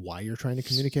communicate and why you're trying to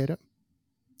communicate it.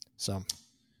 So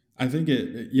I think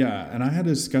and I had a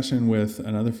discussion with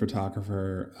another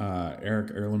photographer,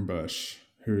 Eric Erlenbush,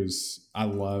 I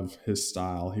love his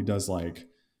style. He does like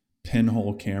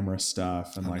pinhole camera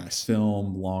stuff and nice.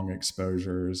 Film long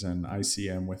exposures and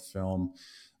ICM with film.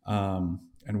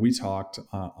 And we talked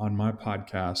on my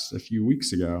podcast a few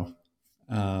weeks ago.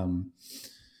 And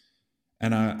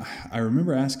I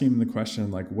remember asking him the question,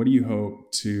 like, what do you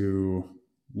hope to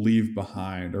leave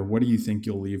behind, or what do you think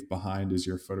you'll leave behind as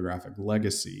your photographic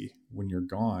legacy when you're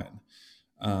gone?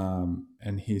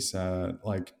 And he said,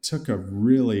 like, took a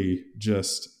really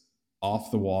just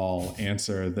off the wall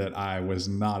answer that I was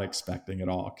not expecting at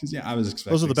all. Cause I was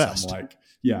expecting those are the best.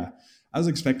 I was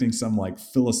expecting some like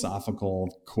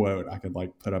philosophical quote I could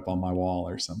like put up on my wall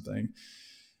or something.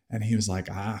 And he was like,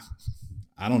 I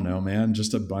don't know, man,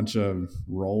 just a bunch of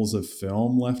rolls of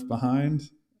film left behind.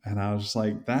 And I was just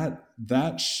like,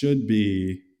 that should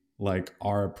be like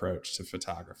our approach to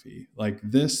photography. Like,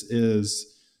 this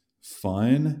is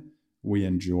fun. We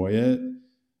enjoy it.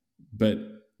 But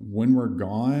when we're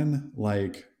gone,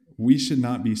 like, we should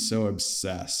not be so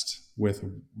obsessed with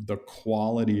the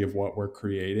quality of what we're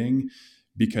creating,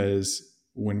 because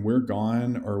when we're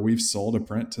gone or we've sold a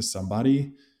print to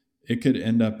somebody, it could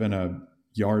end up in a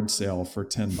yard sale for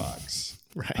 $10.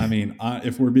 Right. I mean,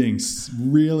 if we're being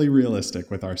really realistic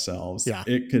with ourselves,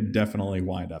 it could definitely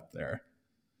wind up there.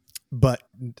 But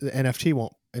the NFT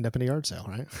won't end up in a yard sale,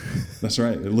 right? That's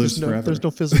right. It lives forever. There's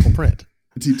no physical print.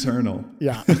 It's eternal.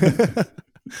 Yeah.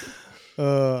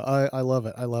 I love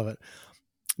it. I love it.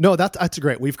 No, that's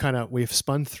great. We've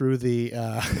spun through the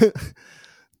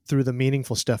through the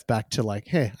meaningful stuff back to like,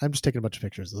 hey, I'm just taking a bunch of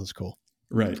pictures. This is cool.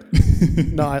 Right.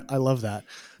 No, I love that.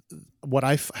 What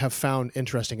I have found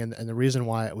interesting, and the reason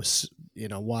why it was,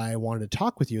 why I wanted to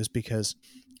talk with you is because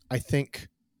I think,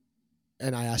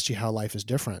 and I asked you how life is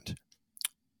different.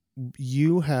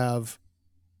 You have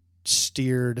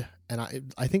steered, and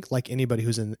I think like anybody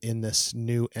who's in this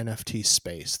new NFT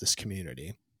space, this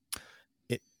community,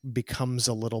 it becomes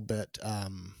a little bit,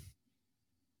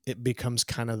 it becomes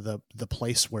kind of the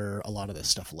place where a lot of this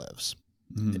stuff lives.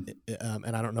 Mm.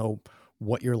 And I don't know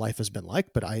what your life has been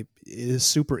like, but it is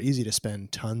super easy to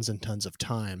spend tons and tons of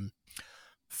time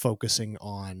focusing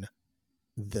on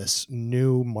this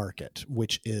new market,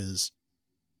 which is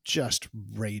just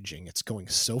raging. It's going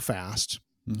so fast.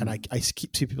 Mm-hmm. And I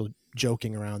keep see people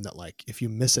joking around that, like, if you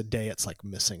miss a day, it's like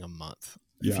missing a month.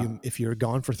 Yeah. If you're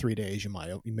gone for 3 days, you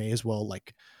may as well,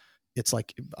 like, it's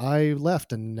like I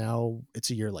left and now it's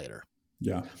a year later.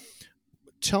 Yeah.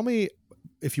 Tell me,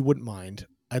 if you wouldn't mind,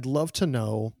 I'd love to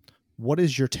know, what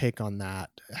is your take on that?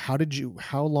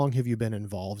 How long have you been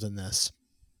involved in this,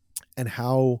 and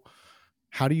how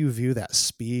do you view that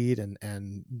speed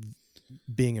and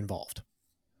being involved?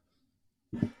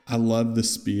 I love the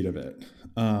speed of it.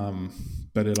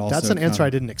 But it also, that's an answer I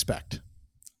didn't expect.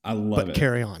 I love it.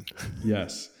 Carry on.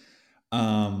 Yes.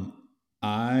 I've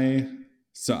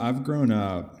grown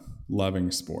up loving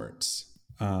sports.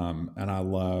 And I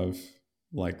love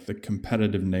like the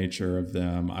competitive nature of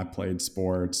them. I played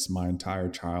sports my entire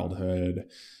childhood.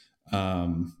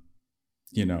 What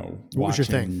was your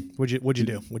thing? What'd you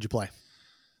do? What'd you play?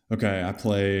 Okay. I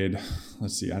played,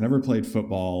 let's see. I never played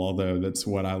football, although that's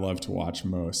what I love to watch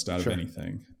most out of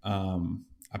anything.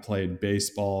 I played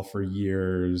baseball for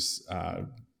years,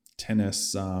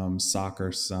 tennis some,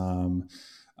 soccer some.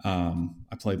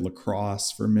 I played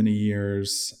lacrosse for many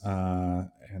years.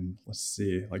 And let's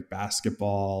see, like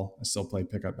basketball. I still play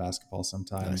pickup basketball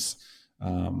sometimes.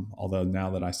 Nice. Although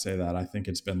now that I say that, I think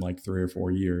it's been like 3 or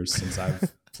 4 years since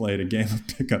I've played a game of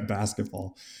pickup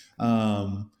basketball.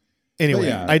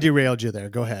 Anyway, I derailed you there.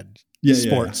 Go ahead. Yeah,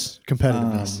 sports,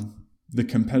 competitiveness. The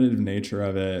competitive nature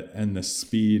of it and the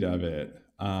speed of it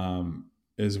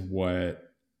is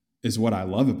what I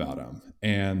love about them.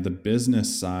 And the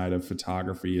business side of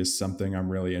photography is something I'm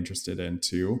really interested in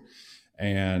too.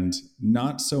 and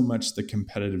not so much the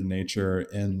competitive nature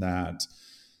in that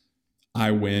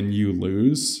I win, you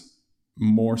lose,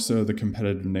 more so the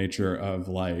competitive nature of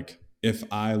like, if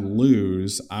I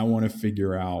lose, I want to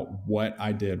figure out what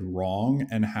I did wrong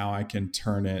and how I can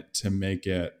turn it to make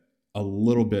it a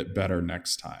little bit better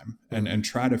next time, and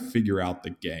try to figure out the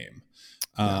game.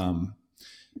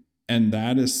 And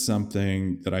that is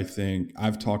something that I think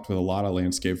I've talked with a lot of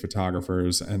landscape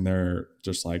photographers, and they're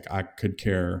just like, I could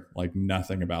care like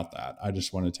nothing about that. I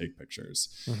just want to take pictures.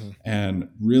 And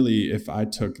really, if I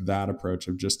took that approach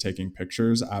of just taking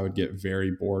pictures, I would get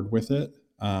very bored with it.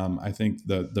 I think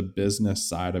the business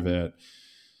side of it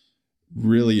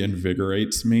really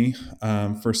invigorates me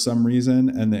for some reason.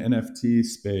 And the NFT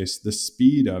space, the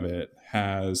speed of it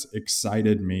has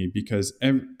excited me because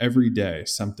every day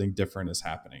something different is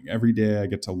happening. Every day I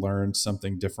get to learn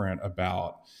something different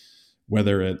about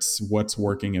whether it's what's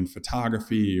working in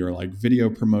photography or like video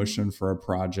promotion for a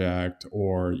project,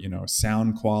 or, you know,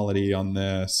 sound quality on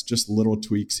this, just little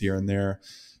tweaks here and there,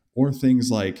 or things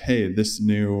like, hey, this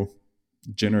new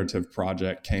generative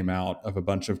project came out of a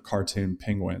bunch of cartoon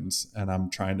penguins, and I'm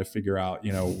trying to figure out,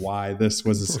 you know, why this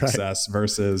was a success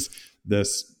versus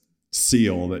this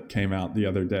seal that came out the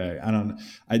other day.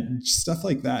 Stuff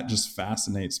like that just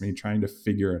fascinates me, trying to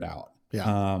figure it out.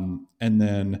 And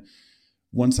then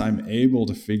once I'm able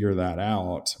to figure that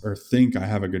out, or think I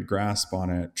have a good grasp on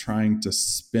it, trying to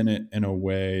spin it in a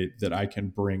way that I can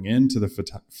bring into the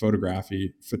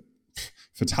photography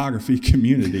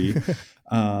community,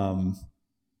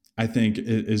 I think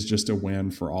it is just a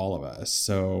win for all of us.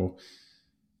 So,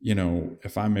 you know,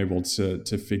 if I'm able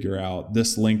to figure out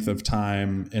this length of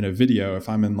time in a video, if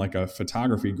I'm in like a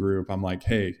photography group, I'm like,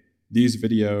 hey, these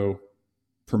video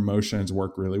promotions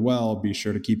work really well. Be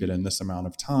sure to keep it in this amount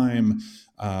of time.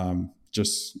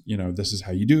 Just, you know, this is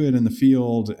how you do it in the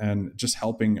field, and just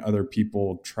helping other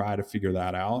people try to figure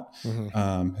that out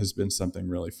has been something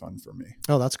really fun for me.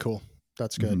 Oh, that's cool.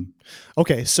 That's good.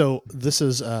 Okay. So this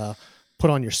is, put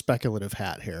on your speculative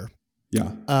hat here.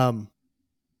 Yeah.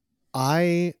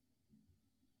 I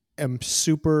am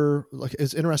super, like,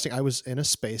 it's interesting. I was in a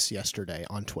space yesterday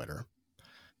on Twitter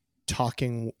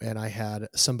talking, and I had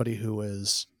somebody who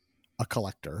is a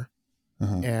collector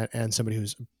and somebody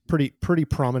who's pretty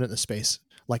prominent in the space,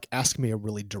 like, ask me a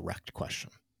really direct question.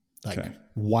 Like,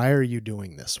 why are you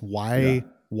doing this? Why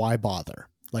bother?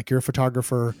 Like, you're a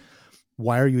photographer.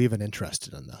 Why are you even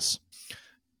interested in this?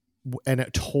 And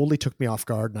it totally took me off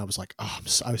guard. And I was like,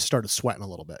 I started sweating a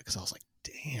little bit, because I was like,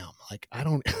 damn, like, I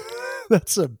don't,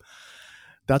 that's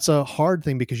a hard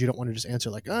thing, because you don't want to just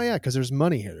answer like, oh yeah, because there's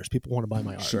money here. There's people who want to buy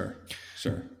my art.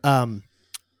 Sure. I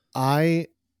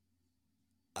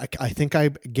think I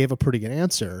gave a pretty good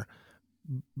answer,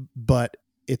 but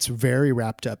it's very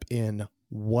wrapped up in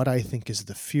what I think is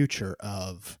the future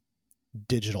of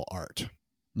digital art.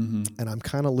 And I'm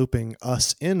kind of looping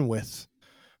us in with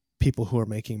people who are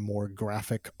making more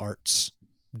graphic arts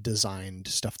designed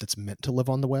stuff that's meant to live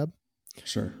on the web.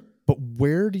 Sure. But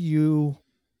where do you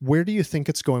think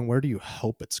it's going? Where do you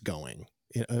hope it's going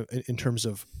in terms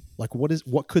of like,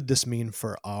 what could this mean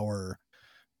for our,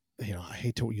 you know, I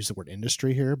hate to use the word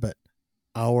industry here, but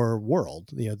our world,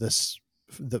 you know, this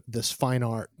fine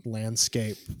art,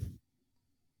 landscape,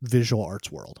 visual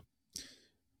arts world?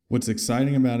 What's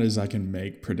exciting about it is I can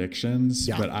make predictions,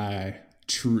 but and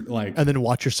then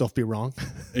watch yourself be wrong.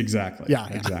 Exactly.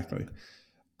 Exactly.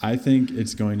 I think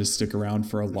it's going to stick around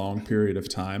for a long period of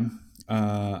time.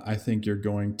 I think you're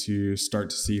going to start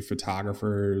to see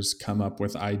photographers come up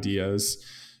with ideas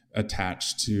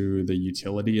attached to the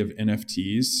utility of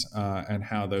NFTs and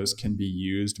how those can be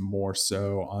used more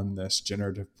so on this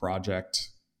generative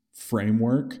project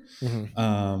framework.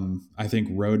 I think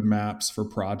roadmaps for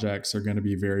projects are going to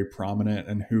be very prominent,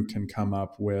 and who can come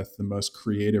up with the most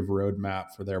creative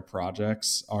roadmap for their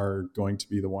projects are going to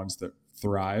be the ones that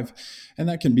thrive. And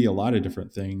that can be a lot of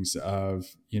different things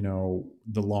of, you know,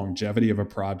 the longevity of a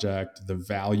project, the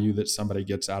value that somebody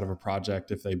gets out of a project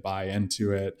if they buy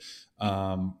into it,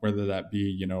 whether that be,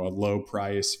 you know, a low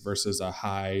price versus a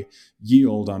high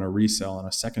yield on a resale on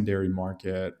a secondary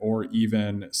market, or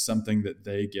even something that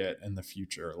they get in the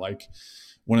future. Like,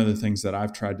 one of the things that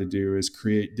I've tried to do is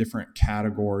create different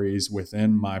categories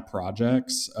within my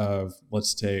projects of,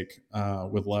 let's take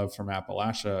with Love from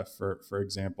Appalachia, for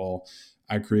example,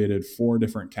 I created 4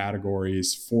 different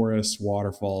categories: forests,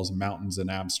 waterfalls, mountains,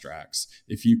 and abstracts.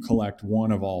 If you collect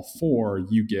one of all 4,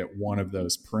 you get one of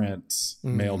those prints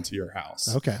mailed to your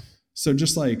house. Okay. So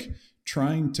just like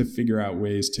trying to figure out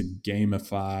ways to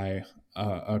gamify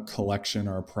a collection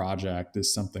or a project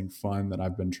is something fun that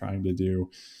I've been trying to do.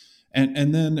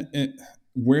 And then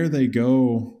where they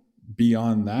go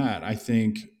beyond that, I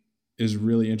think is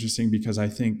really interesting, because I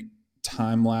think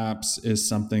time lapse is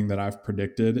something that I've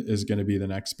predicted is going to be the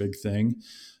next big thing.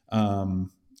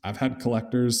 I've had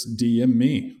collectors DM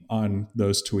me on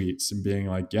those tweets and being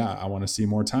like, yeah, I want to see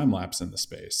more time lapse in the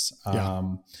space.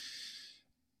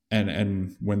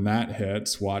 And when that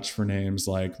hits, watch for names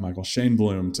like Michael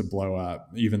Shainblum to blow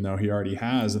up, even though he already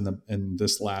has in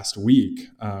this last week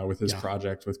with his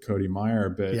project with Cody Meyer.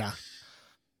 But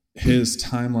his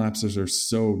time lapses are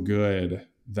so good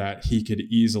that he could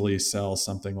easily sell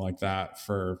something like that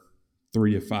for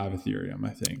 3 to 5 Ethereum,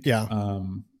 I think. Yeah.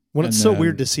 Well, it's so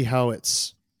weird to see how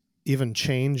it's even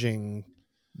changing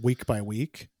week by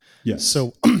week. Yes.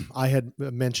 So I had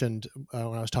mentioned when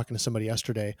I was talking to somebody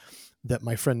yesterday that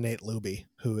my friend Nate Luby,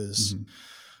 who is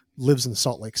lives in the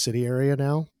Salt Lake City area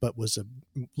now, but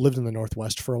lived in the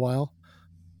Northwest for a while,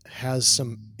 has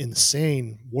some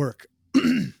insane work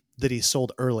that he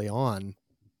sold early on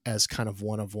as kind of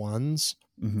one of ones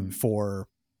for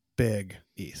big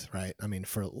ETH, right? I mean,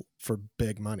 for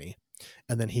big money.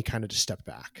 And then he kind of just stepped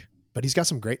back, but he's got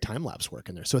some great time lapse work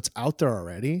in there. So it's out there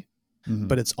already,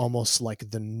 but it's almost like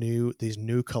these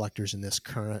new collectors in this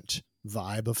current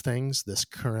vibe of things, this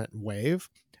current wave,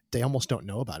 they almost don't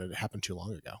know about it. It happened too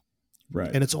long ago. Right.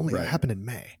 And it's only happened in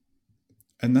May.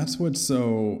 And I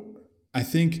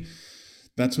think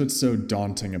that's what's so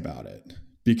daunting about it,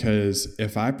 because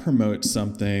if I promote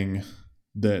something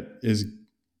that is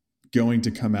going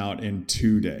to come out in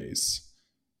 2 days,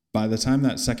 by the time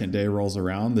that second day rolls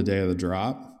around, the day of the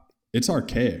drop, it's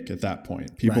archaic at that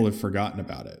point. People have forgotten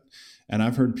about it. And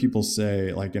I've heard people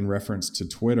say, like in reference to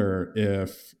Twitter,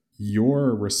 if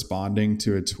you're responding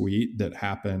to a tweet that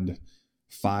happened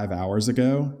 5 hours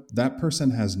ago, that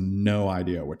person has no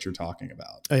idea what you're talking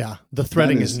about. Oh, yeah. The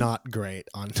threading is not great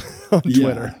on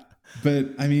Twitter. Yeah, but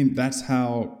I mean, that's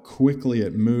how quickly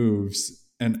it moves.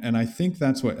 And I think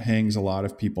that's what hangs a lot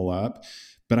of people up.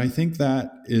 But I think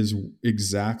that is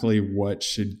exactly what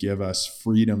should give us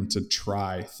freedom to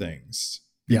try things,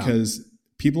 because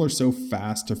people are so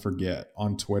fast to forget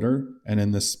on Twitter and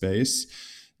in this space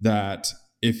that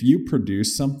if you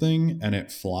produce something and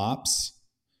it flops,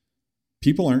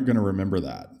 people aren't going to remember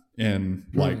that in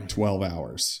like 12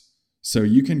 hours. So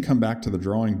you can come back to the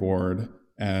drawing board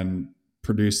and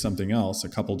produce something else a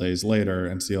couple days later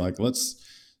and see, like, let's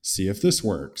see if this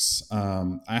works.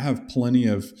 I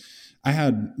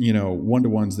had,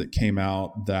 one-to-ones that came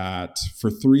out that for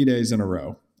 3 days in a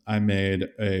row, I made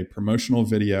a promotional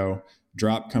video,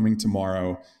 drop coming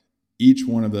tomorrow. Each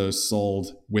one of those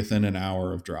sold within an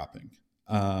hour of dropping.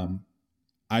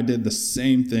 I did the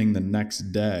same thing the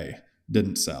next day,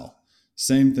 didn't sell.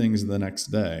 Same things the next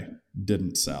day,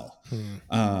 didn't sell.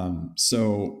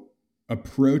 So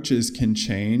approaches can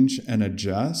change and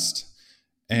adjust.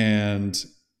 And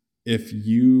if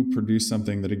you produce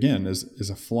something that, again, is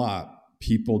a flop,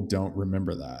 people don't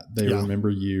remember that. They remember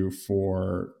you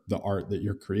for the art that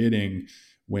you're creating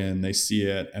when they see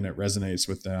it and it resonates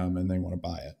with them and they want to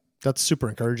buy it. That's super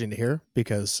encouraging to hear,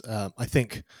 because I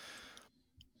think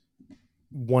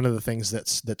one of the things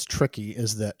that's tricky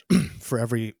is that for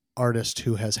every artist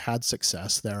who has had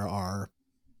success, there are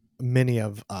many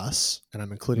of us, and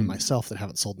I'm including myself, that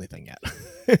haven't sold anything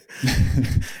yet.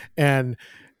 and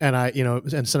I,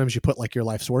 and sometimes you put like your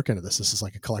life's work into this. This is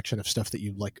like a collection of stuff that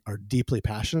you like are deeply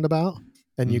passionate about.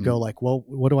 And you go like, well,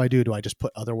 what do I do? Do I just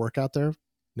put other work out there?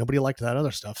 Nobody liked that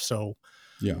other stuff. So,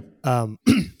 and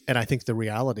I think the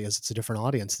reality is it's a different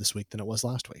audience this week than it was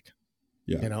last week.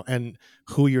 And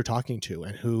who you're talking to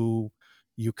and who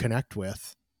you connect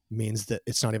with means that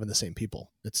it's not even the same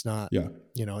people. It's not,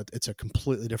 it's a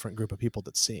completely different group of people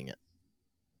that's seeing it.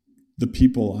 The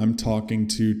people I'm talking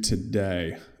to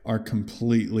today are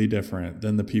completely different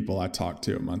than the people I talked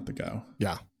to a month ago.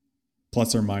 Yeah.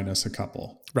 Plus or minus a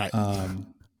couple. Right.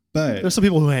 But there's some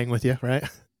people who hang with you, right?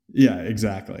 Yeah,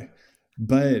 exactly.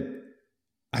 But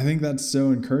I think that's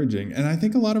so encouraging. And I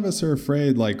think a lot of us are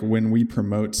afraid, like when we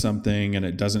promote something and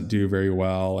it doesn't do very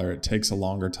well, or it takes a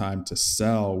longer time to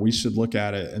sell, we should look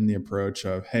at it in the approach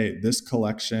of, hey, this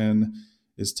collection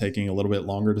is taking a little bit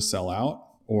longer to sell out,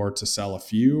 or to sell a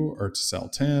few, or to sell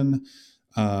 10.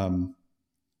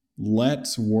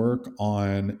 Let's work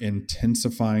on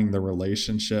intensifying the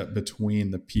relationship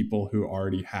between the people who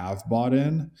already have bought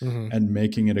in and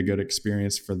making it a good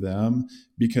experience for them,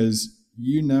 because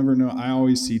you never know. I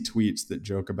always see tweets that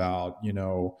joke about,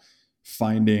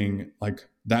 finding like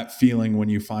that feeling when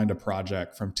you find a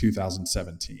project from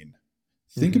 2017.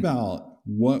 Think about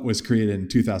what was created in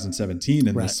 2017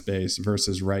 in this space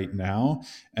versus right now.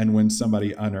 And when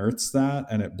somebody unearths that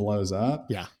and it blows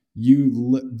up,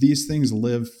 these things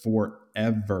live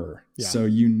forever. Yeah. So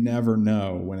you never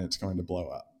know when it's going to blow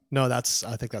up. No, I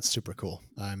think that's super cool.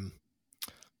 I'm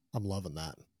loving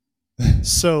that.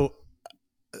 So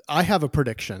I have a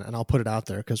prediction, and I'll put it out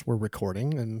there because we're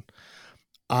recording, and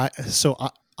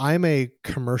I'm a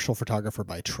commercial photographer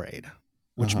by trade,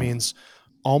 which means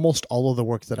almost all of the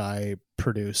work that I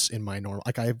produce in my normal,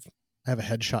 like I have a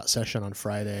headshot session on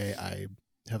Friday. I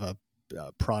have a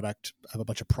product. I have a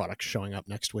bunch of products showing up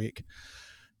next week,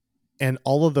 and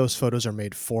all of those photos are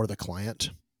made for the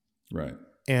client, right?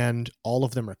 And all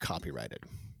of them are copyrighted,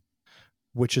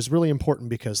 which is really important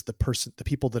because the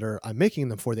people that I'm making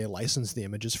them for, they license the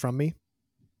images from me,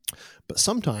 but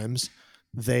sometimes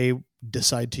they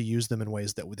decide to use them in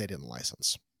ways that they didn't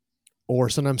license. Or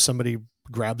sometimes somebody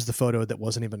grabs the photo that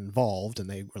wasn't even involved and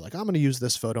they were like, I'm going to use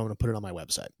this photo, I'm going to put it on my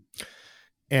website.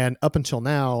 And up until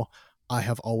now, I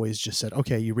have always just said,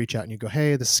 okay, you reach out and you go,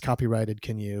 hey, this is copyrighted.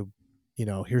 Can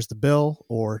here's the bill,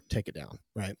 or take it down,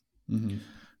 right? Mm-hmm.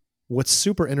 What's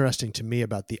super interesting to me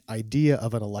about the idea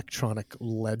of an electronic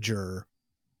ledger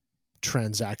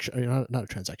transaction, not a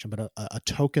transaction, but a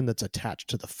token that's attached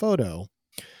to the photo,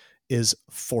 is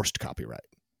forced copyright.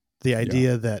 The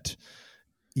idea that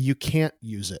you can't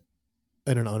use it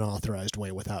in an unauthorized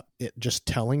way without it just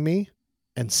telling me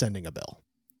and sending a bill.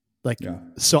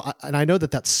 And I know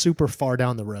that that's super far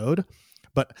down the road,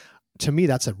 but to me,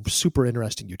 that's a super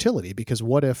interesting utility, because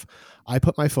what if I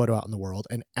put my photo out in the world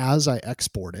and as I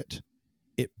export it,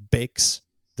 it bakes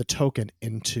the token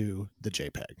into the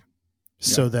JPEG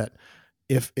so that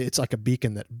if it's like a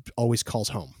beacon that always calls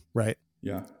home, right?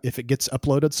 Yeah. If it gets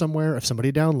uploaded somewhere, if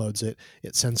somebody downloads it,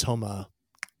 it sends home a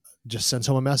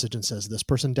message and says, this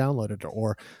person downloaded it,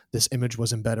 or this image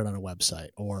was embedded on a website,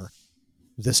 or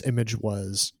this image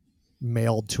was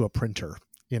mailed to a printer,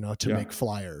 to make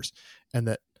flyers. And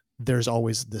that there's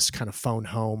always this kind of phone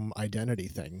home identity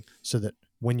thing, so that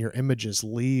when your images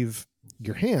leave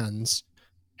your hands,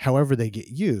 however they get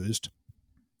used,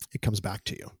 it comes back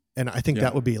to you. And I think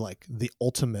that would be like the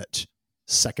ultimate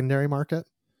secondary market.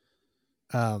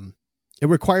 It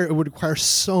would require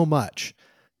so much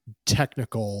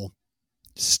technical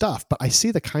stuff, but I see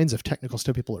the kinds of technical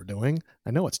stuff people are doing.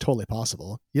 I know it's totally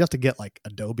possible. You have to get like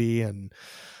Adobe and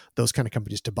those kind of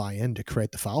companies to buy in to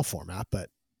create the file format. But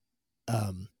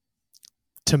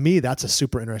to me, that's a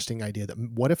super interesting idea. That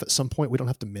what if at some point we don't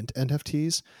have to mint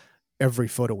NFTs? Every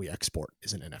photo we export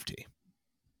is an NFT.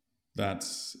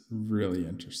 That's really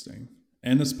interesting.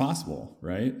 And it's possible,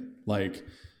 right? Like,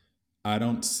 I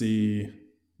don't see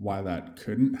why that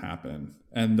couldn't happen.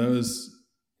 And those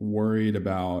worried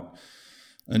about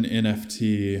an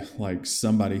NFT, like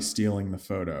somebody stealing the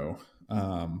photo,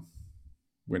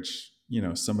 which,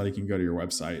 somebody can go to your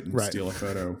website and steal a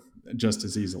photo just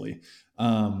as easily.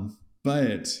 And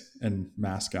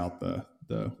mask out the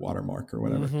watermark or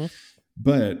whatever. Mm-hmm.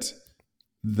 But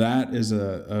that is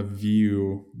a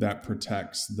view that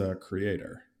protects the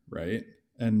creator, right?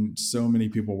 And so many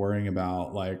people worrying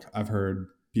about, like, I've heard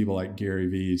people like Gary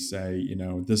Vee say,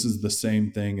 this is the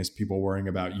same thing as people worrying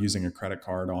about using a credit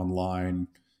card online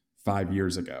 5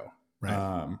 years ago,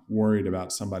 worried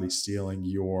about somebody stealing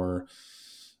your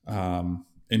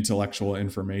intellectual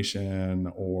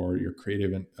information or your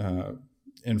creative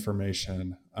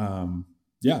information.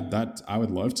 That I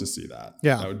would love to see that.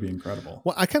 Yeah, that would be incredible.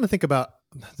 Well, I kind of think about,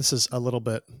 this is a little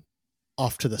bit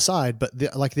off to the side, but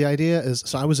the idea is,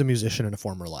 so I was a musician in a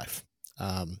former life.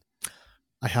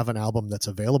 I have an album that's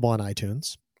available on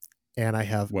iTunes, and I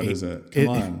have what is it? Come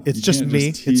on, it's just me.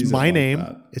 It's my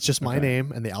name. It's just my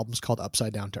name, and the album's called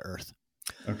Upside Down to Earth.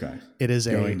 Okay, it is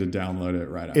going to download it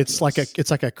right after. It's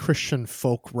like a Christian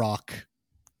folk rock,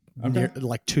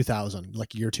 like 2000,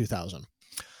 like year 2000,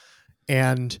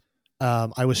 and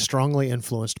I was strongly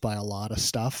influenced by a lot of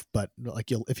stuff, but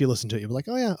like if you listen to it, you'll be like,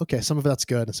 oh yeah, okay, some of that's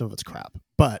good and some of it's crap.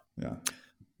 But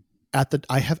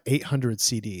I have 800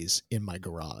 CDs in my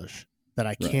garage that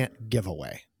I can't give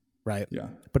away, right? Yeah.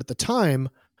 But at the time,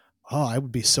 I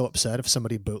would be so upset if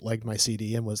somebody bootlegged my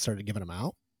CD and started giving them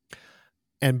out.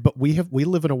 But we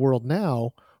live in a world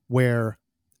now where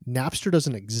Napster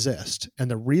doesn't exist,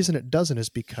 and the reason it doesn't is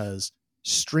because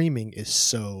streaming is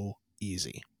so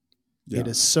easy. Yeah. It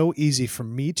is so easy for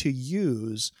me to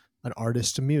use an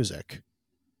artist's music,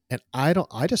 and I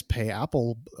just pay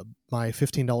Apple my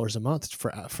 $15 a month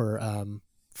for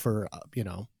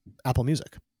Apple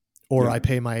Music, or I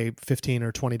pay my $15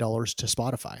 or $20 to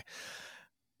Spotify.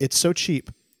 It's so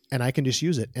cheap, and I can just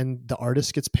use it, and the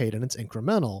artist gets paid, and it's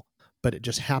incremental, but it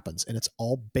just happens, and it's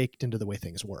all baked into the way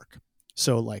things work.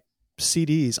 So like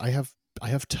CDs, I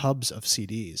have tubs of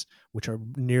CDs which are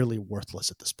nearly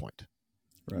worthless at this point.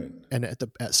 Right. And at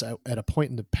a point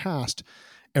in the past,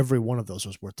 every one of those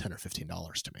was worth $10 or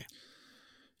 $15 to me.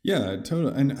 Yeah,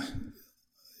 totally. And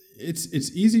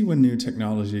it's easy when new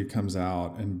technology comes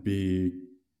out and be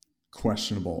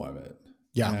questionable of it.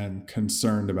 Yeah. And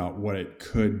concerned about what it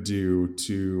could do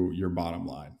to your bottom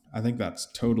line. I think that's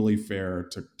totally fair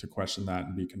to question that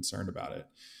and be concerned about it.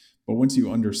 But once you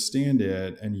understand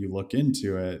it and you look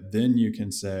into it, then you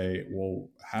can say, well,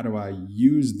 how do I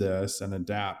use this and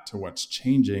adapt to what's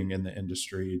changing in the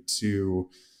industry to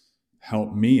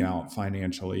help me out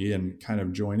financially and kind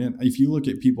of join in? If you look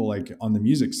at people like on the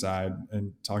music side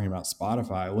and talking about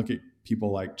Spotify, look at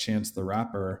people like Chance the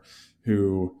Rapper,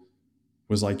 who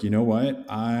was like, you know what?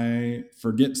 I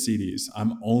forget CDs.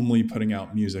 I'm only putting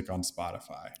out music on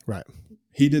Spotify. Right.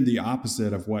 He did the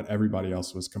opposite of what everybody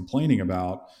else was complaining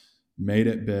about, made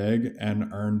it big,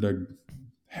 and earned a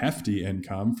hefty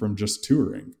income from just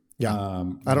touring. Yeah.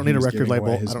 I don't need a record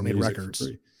label. I don't need records.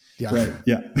 Yeah. Right.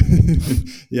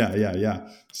 Yeah. Yeah.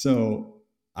 So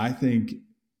I think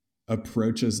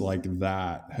approaches like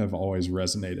that have always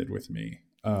resonated with me.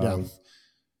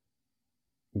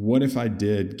 What if I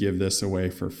did give this away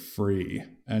for free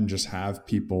and just have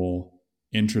people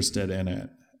interested in it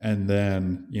and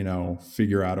then,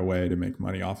 figure out a way to make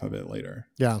money off of it later?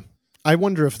 Yeah. I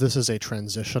wonder if this is a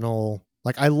transitional,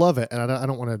 like, I love it. And I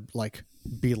don't want to like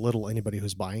belittle anybody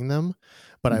who's buying them,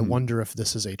 but I wonder if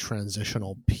this is a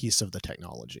transitional piece of the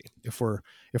technology. If we're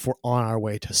on our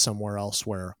way to somewhere else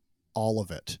where all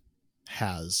of it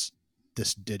has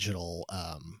this digital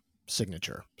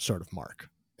signature sort of mark.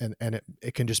 And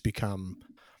it can just become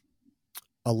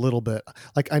a little bit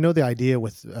like, I know the idea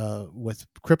with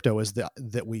crypto is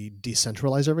that we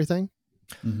decentralize everything,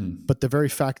 but the very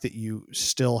fact that you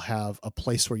still have a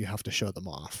place where you have to show them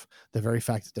off, the very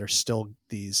fact that there's still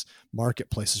these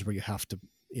marketplaces where you have to,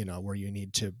 where they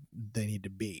need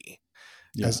to be.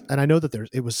 Yeah. And I know that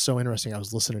it was so interesting. I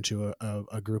was listening to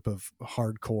a group of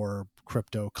hardcore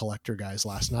crypto collector guys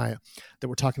last night that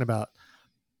were talking about.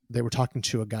 They were talking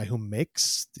to a guy who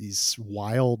makes these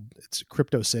it's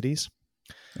crypto cities.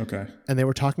 Okay. And they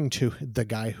were talking to the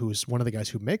guy who's one of the guys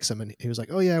who makes them. And he was like,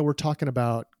 oh yeah, we're talking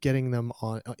about getting them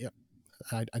on.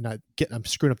 I'm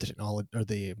screwing up the technology or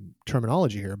the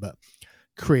terminology here, but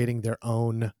creating their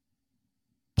own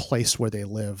place where they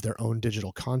live, their own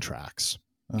digital contracts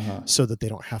so that they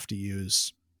don't have to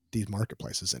use these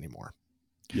marketplaces anymore.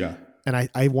 Yeah. And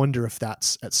I wonder if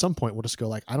that's at some point we'll just go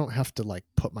like, I don't have to like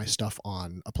put my stuff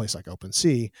on a place like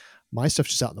OpenSea. My stuff's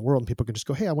just out in the world and people can just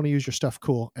go, hey, I want to use your stuff.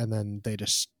 Cool. And then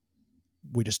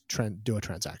we just do a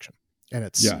transaction, and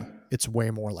it's way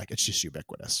more like it's just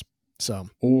ubiquitous. So,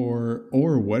 or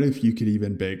what if you could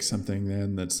even bake something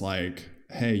then that's like,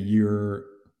 hey, you're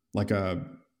like a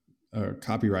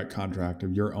copyright contract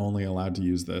of you're only allowed to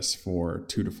use this for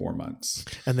 2 to 4 months.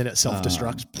 And then it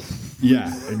self-destructs.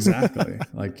 Yeah, exactly.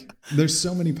 Like there's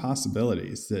so many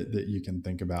possibilities that you can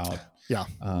think about. Yeah.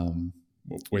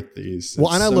 With these.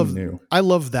 Well, and I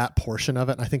love that portion of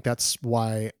it. And I think that's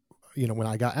why, when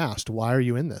I got asked, why are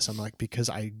you in this? I'm like, because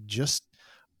I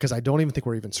don't even think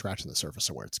we're even scratching the surface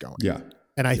of where it's going. Yeah.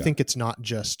 And I think it's not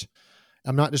just,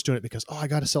 I'm not just doing it because, I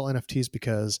got to sell NFTs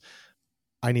because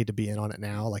I need to be in on it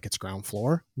now, like it's ground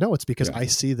floor. No, it's because I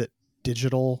see that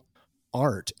digital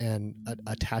art and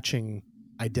attaching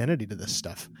identity to this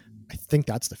stuff, I think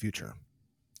that's the future.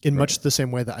 In much the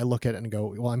same way that I look at it and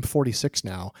go, well, I'm 46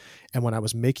 now. And when I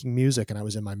was making music and I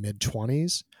was in my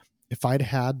mid-20s, if I'd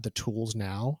had the tools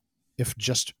now, if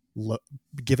just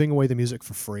giving away the music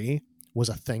for free was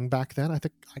a thing back then,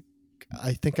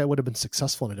 I think I would have been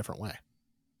successful in a different way.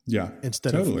 Yeah,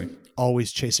 instead of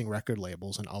always chasing record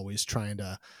labels and always trying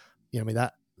to,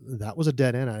 that was a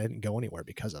dead end. I didn't go anywhere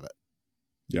because of it.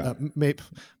 Yeah.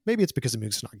 Maybe it's because the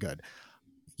music's not good.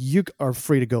 You are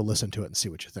free to go listen to it and see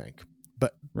what you think.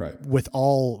 But with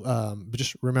all, but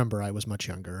just remember, I was much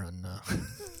younger and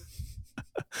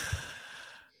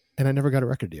and I never got a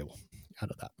record deal out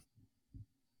of that.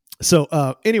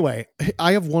 So anyway,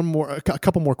 I have a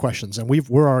couple more questions, and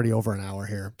we're already over an hour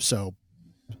here. So,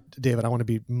 David, I want to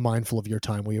be mindful of your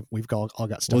time. We've all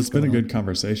got stuff. Well, it's been a good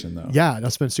conversation, though. Yeah,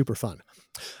 that's been super fun.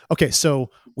 Okay, so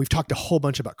we've talked a whole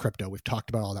bunch about crypto. We've talked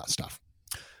about all that stuff.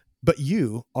 But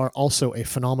you are also a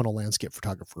phenomenal landscape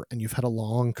photographer, and you've had a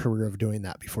long career of doing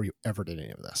that before you ever did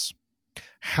any of this.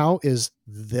 How is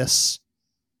this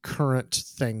current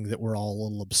thing that we're all a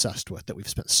little obsessed with, that we've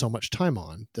spent so much time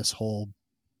on, this whole,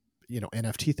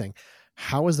 NFT thing,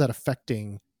 how is that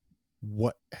affecting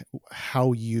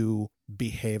how you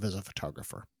behave as a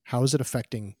photographer? How is it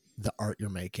affecting the art you're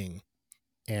making?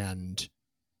 And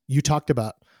you talked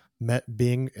about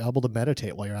being able to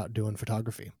meditate while you're out doing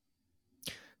photography.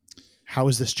 How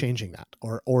is this changing that?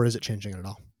 Or is it changing it at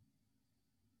all?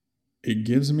 It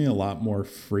gives me a lot more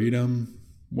freedom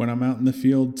when I'm out in the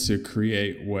field to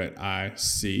create what I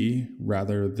see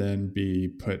rather than be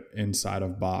put inside a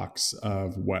box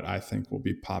of what I think will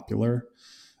be popular.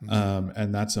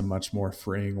 And that's a much more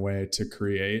freeing way to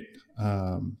create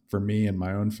for me in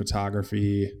my own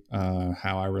photography,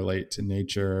 how I relate to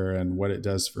nature and what it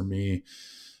does for me.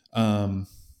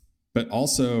 But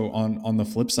also on the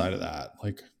flip side of that,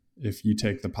 like if you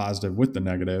take the positive with the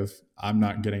negative, I'm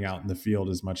not getting out in the field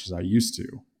as much as I used to.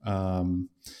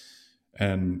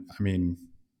 And I mean,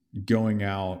 going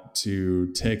out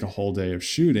to take a whole day of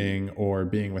shooting or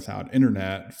being without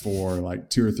internet for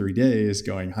like 2 or 3 days,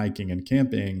 going hiking and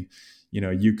camping,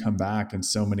 you come back and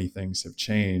so many things have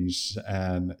changed,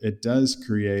 and it does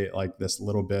create like this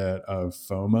little bit of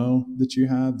FOMO that you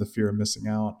have, the fear of missing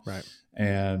out. Right.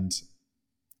 And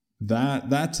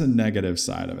that's a negative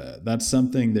side of it. That's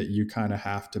something that you kind of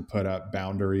have to put up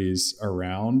boundaries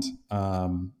around.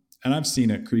 And I've seen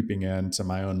it creeping into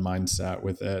my own mindset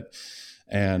with it,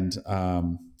 and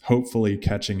hopefully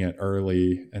catching it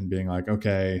early and being like,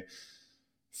 okay,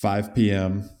 5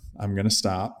 p.m., I'm going to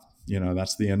stop.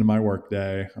 That's the end of my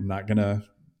workday. I'm not going to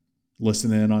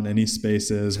listen in on any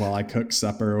spaces while I cook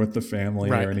supper with the family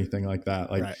or anything like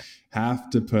that. Like have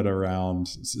to put around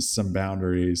some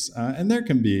boundaries. And there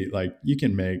can be like, you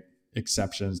can make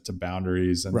exceptions to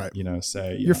boundaries and,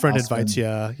 say, your friend invites you.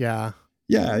 Yeah.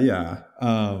 Yeah.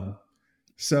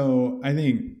 So I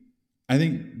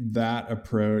think that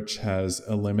approach has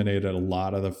eliminated a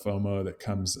lot of the FOMO that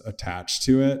comes attached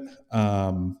to it.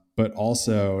 But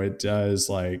also it does,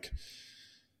 like,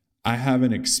 I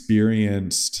haven't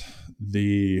experienced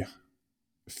the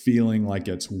feeling like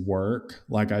it's work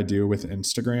like I do with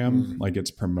Instagram, like it's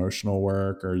promotional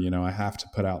work, or, I have to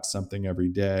put out something every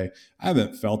day. I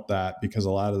haven't felt that because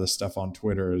a lot of the stuff on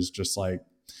Twitter is just like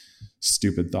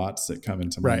stupid thoughts that come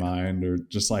into my mind, or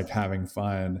just like having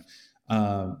fun.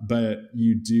 But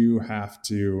you do have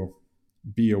to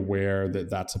be aware that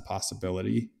that's a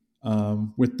possibility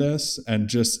with this, and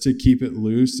just to keep it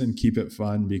loose and keep it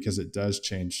fun, because it does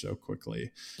change so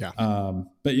quickly.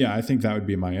 But yeah, I think that would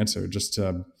be my answer.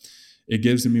 It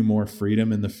gives me more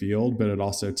freedom in the field, but it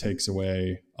also takes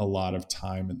away a lot of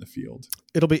time in the field.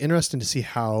 It'll be interesting to see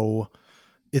how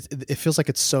it feels like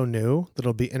it's so new that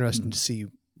it'll be interesting to see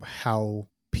how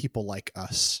people like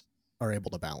us are able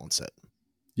to balance it.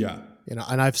 Yeah.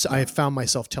 And I've found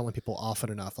myself telling people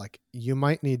often enough, like, you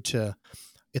might need to,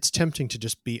 it's tempting to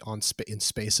just be in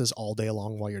spaces all day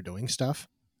long while you're doing stuff.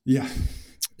 Yeah.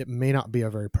 It may not be a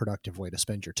very productive way to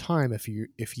spend your time if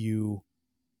you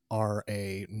are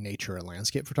a nature and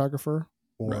landscape photographer,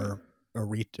 or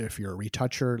if you're a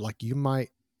retoucher. Like, you might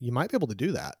be able to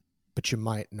do that, but you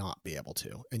might not be able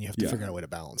to, and you have to figure out a way to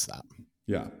balance that.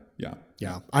 Yeah.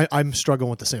 I'm struggling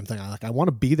with the same thing. I want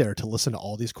to be there to listen to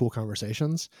all these cool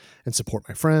conversations and support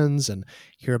my friends and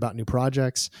hear about new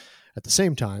projects. At the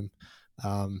same time,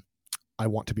 I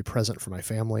want to be present for my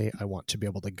family. I want to be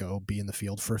able to go be in the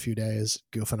field for a few days,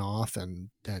 goofing off and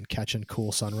catching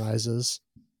cool sunrises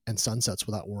and sunsets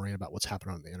without worrying about what's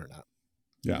happening on the internet.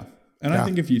 Yeah. And I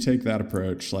think if you take that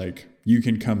approach, like, you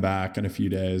can come back in a few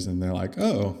days and they're like,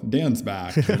 oh, Dan's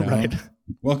back. Right.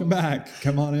 Welcome back.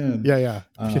 Come on in. Yeah.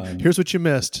 Here's what you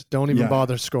missed. Don't even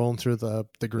bother scrolling through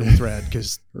the group thread,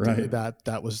 because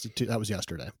that was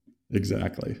yesterday.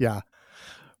 Exactly. Yeah.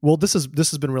 Well, this has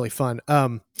been really fun.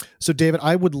 So David,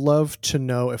 I would love to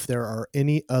know if there are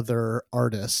any other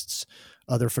artists,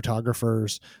 other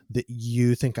photographers that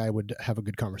you think I would have a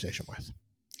good conversation with.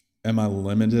 Am I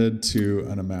limited to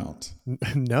an amount?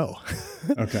 No.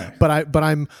 Okay. but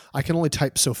I can only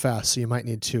type so fast, so you might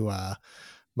need to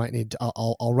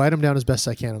I'll write them down as best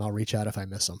I can, and I'll reach out if I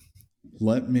miss them.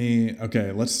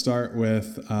 Let's start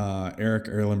with Eric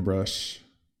Erlenbruch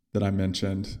that I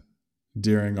mentioned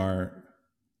during our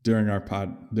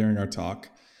talk.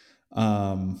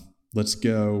 Let's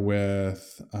go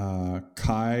with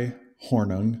Kai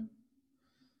Hornung,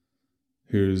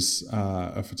 who's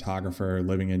a photographer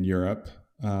living in Europe.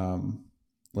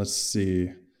 Let's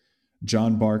see.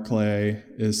 John Barclay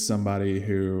is somebody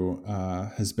who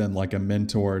has been like a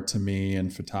mentor to me in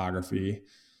photography.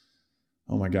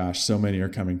 Oh my gosh, so many are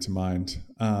coming to mind.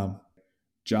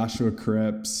 Joshua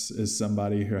Cripps is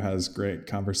somebody who has great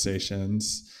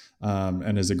conversations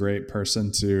and is a great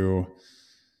person to,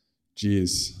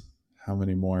 how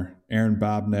many more? Aaron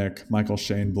Bobnick, Michael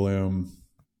Shane Bloom.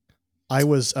 I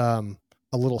was a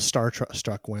little struck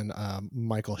when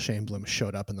Michael Shane Bloom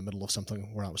showed up in the middle of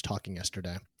something where I was talking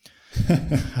yesterday.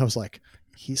 I was like,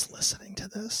 he's listening to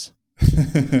this,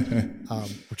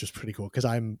 which is pretty cool, because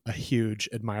I'm a huge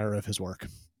admirer of his work.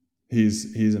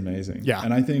 He's amazing. Yeah.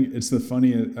 And I think it's the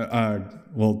funny,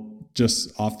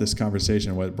 just off this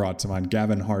conversation, what brought to mind,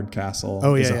 Gavin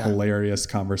Hardcastle is a hilarious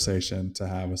conversation to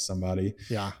have with somebody.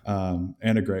 Yeah.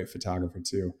 And a great photographer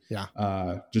too.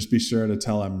 Yeah. Just be sure to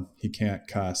tell him he can't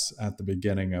cuss at the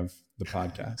beginning of the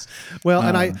podcast. Well,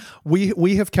 and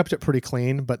we have kept it pretty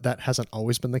clean, but that hasn't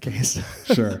always been the case.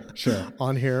 Sure.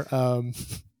 On here.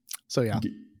 So yeah.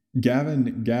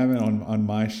 Gavin on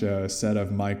my show said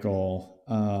of Michael,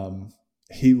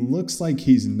 he looks like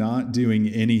he's not doing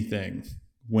anything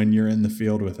when you're in the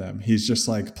field with him. He's just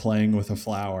like playing with a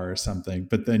flower or something,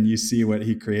 but then you see what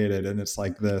he created and it's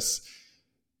like this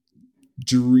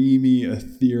dreamy,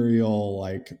 ethereal,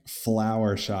 like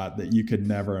flower shot that you could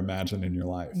never imagine in your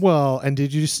life. Well, and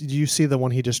did you see the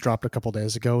one he just dropped a couple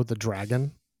days ago, the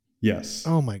dragon? Yes.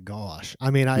 Oh my gosh.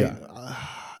 I mean,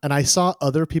 and I saw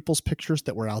other people's pictures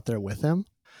that were out there with him.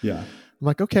 Yeah. I'm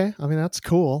like, okay, I mean, that's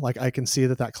cool. Like I can see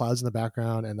that cloud's in the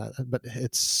background but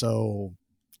it's so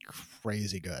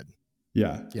crazy good.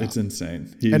 Yeah. It's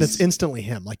insane. And it's instantly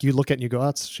him. Like you look at it and you go, oh,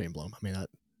 that's Shane Bloom. I mean,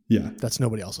 that's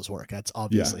nobody else's work. That's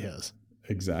obviously his.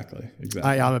 Exactly.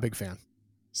 I'm a big fan.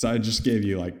 So I just gave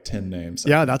you like 10 names.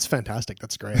 Yeah, that's fantastic.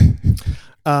 That's great.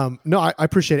 No, I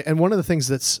appreciate it. And one of the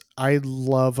things I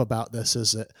love about this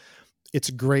is that it's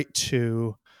great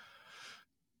to,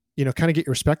 kind of get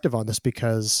your perspective on this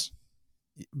because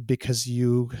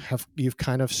you've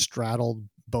kind of straddled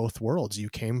both worlds. You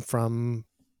came from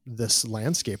this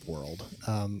landscape world,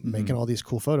 making all these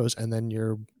cool photos, and then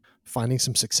you're finding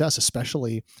some success,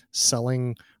 especially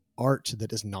selling art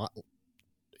that is not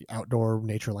outdoor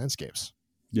nature landscapes.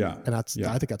 Yeah. And I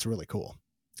think that's really cool.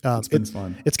 It's been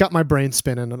fun. It's got my brain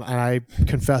spinning, and I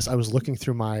confess I was looking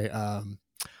through my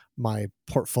my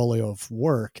portfolio of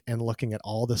work and looking at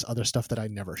all this other stuff that I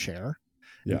never share.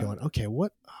 And going, okay,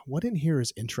 what in here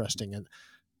is interesting? And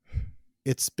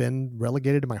it's been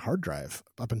relegated to my hard drive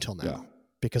up until now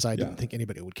because I didn't think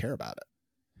anybody would care about it.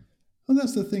 Well,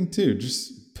 that's the thing too.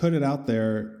 Just put it out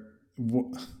there.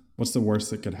 What's the worst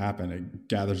that could happen? It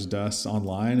gathers dust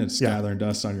online. It's gathering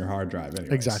dust on your hard drive.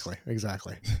 Anyways.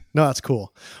 Exactly. No, that's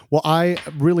cool. Well, I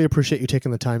really appreciate you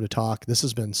taking the time to talk. This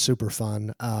has been super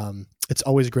fun. It's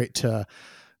always great to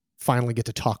finally get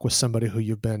to talk with somebody who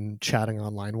you've been chatting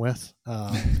online with,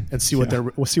 and see what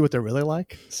they're really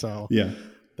like. So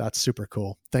that's super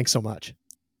cool. Thanks so much.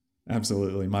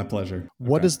 Absolutely. My pleasure.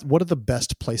 What are the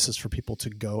best places for people to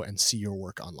go and see your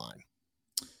work online?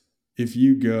 If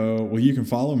you go, you can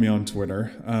follow me on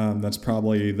Twitter. That's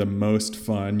probably the most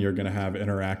fun you're going to have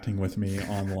interacting with me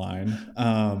online.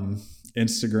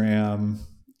 Instagram,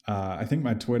 I think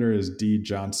my Twitter is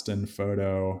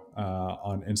djohnstonphoto.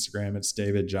 On Instagram, it's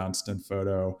David Johnston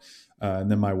Photo.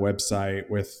 And then my website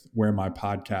with where my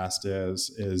podcast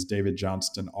is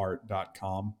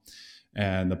davidjohnstonart.com.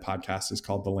 And the podcast is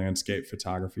called The Landscape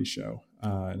Photography Show.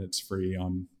 And it's free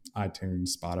on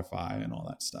iTunes, Spotify, and all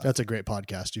that stuff. That's a great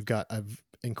podcast. You've got an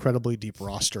incredibly deep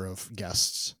roster of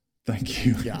guests. Thank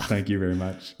you. Yeah. Thank you very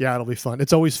much. Yeah, it'll be fun.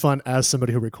 It's always fun as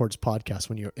somebody who records podcasts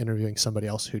when you're interviewing somebody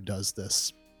else who does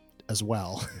this as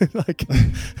well. Like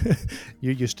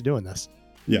you're used to doing this.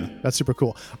 Yeah. That's super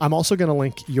cool. I'm also going to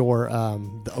link your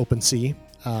the OpenSea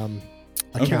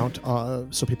account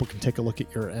so people can take a look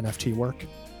at your NFT work.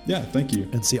 Yeah, thank you.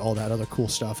 And see all that other cool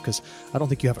stuff, because I don't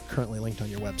think you have it currently linked on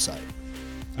your website.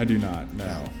 I do not,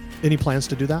 no. Any plans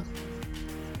to do that?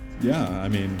 Yeah, I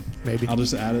mean, maybe I'll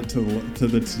just add it to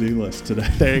the to-do list today.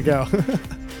 There you go.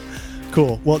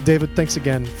 Cool. Well, David, thanks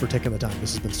again for taking the time.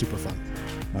 This has been super fun.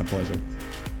 My pleasure.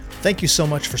 Thank you so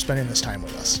much for spending this time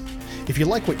with us. If you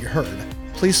like what you heard,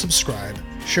 please subscribe,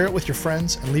 share it with your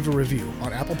friends, and leave a review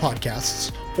on Apple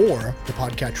Podcasts or the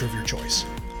podcatcher of your choice.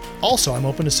 Also, I'm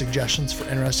open to suggestions for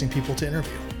interesting people to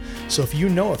interview. So if you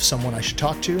know of someone I should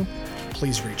talk to,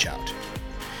 please reach out.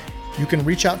 You can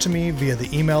reach out to me via the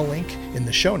email link in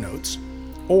the show notes,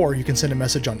 or you can send a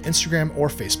message on Instagram or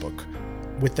Facebook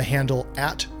with the handle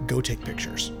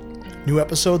 @GoTakePictures. New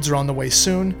episodes are on the way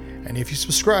soon, and if you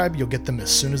subscribe, you'll get them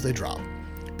as soon as they drop.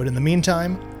 But in the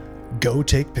meantime, go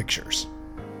take pictures.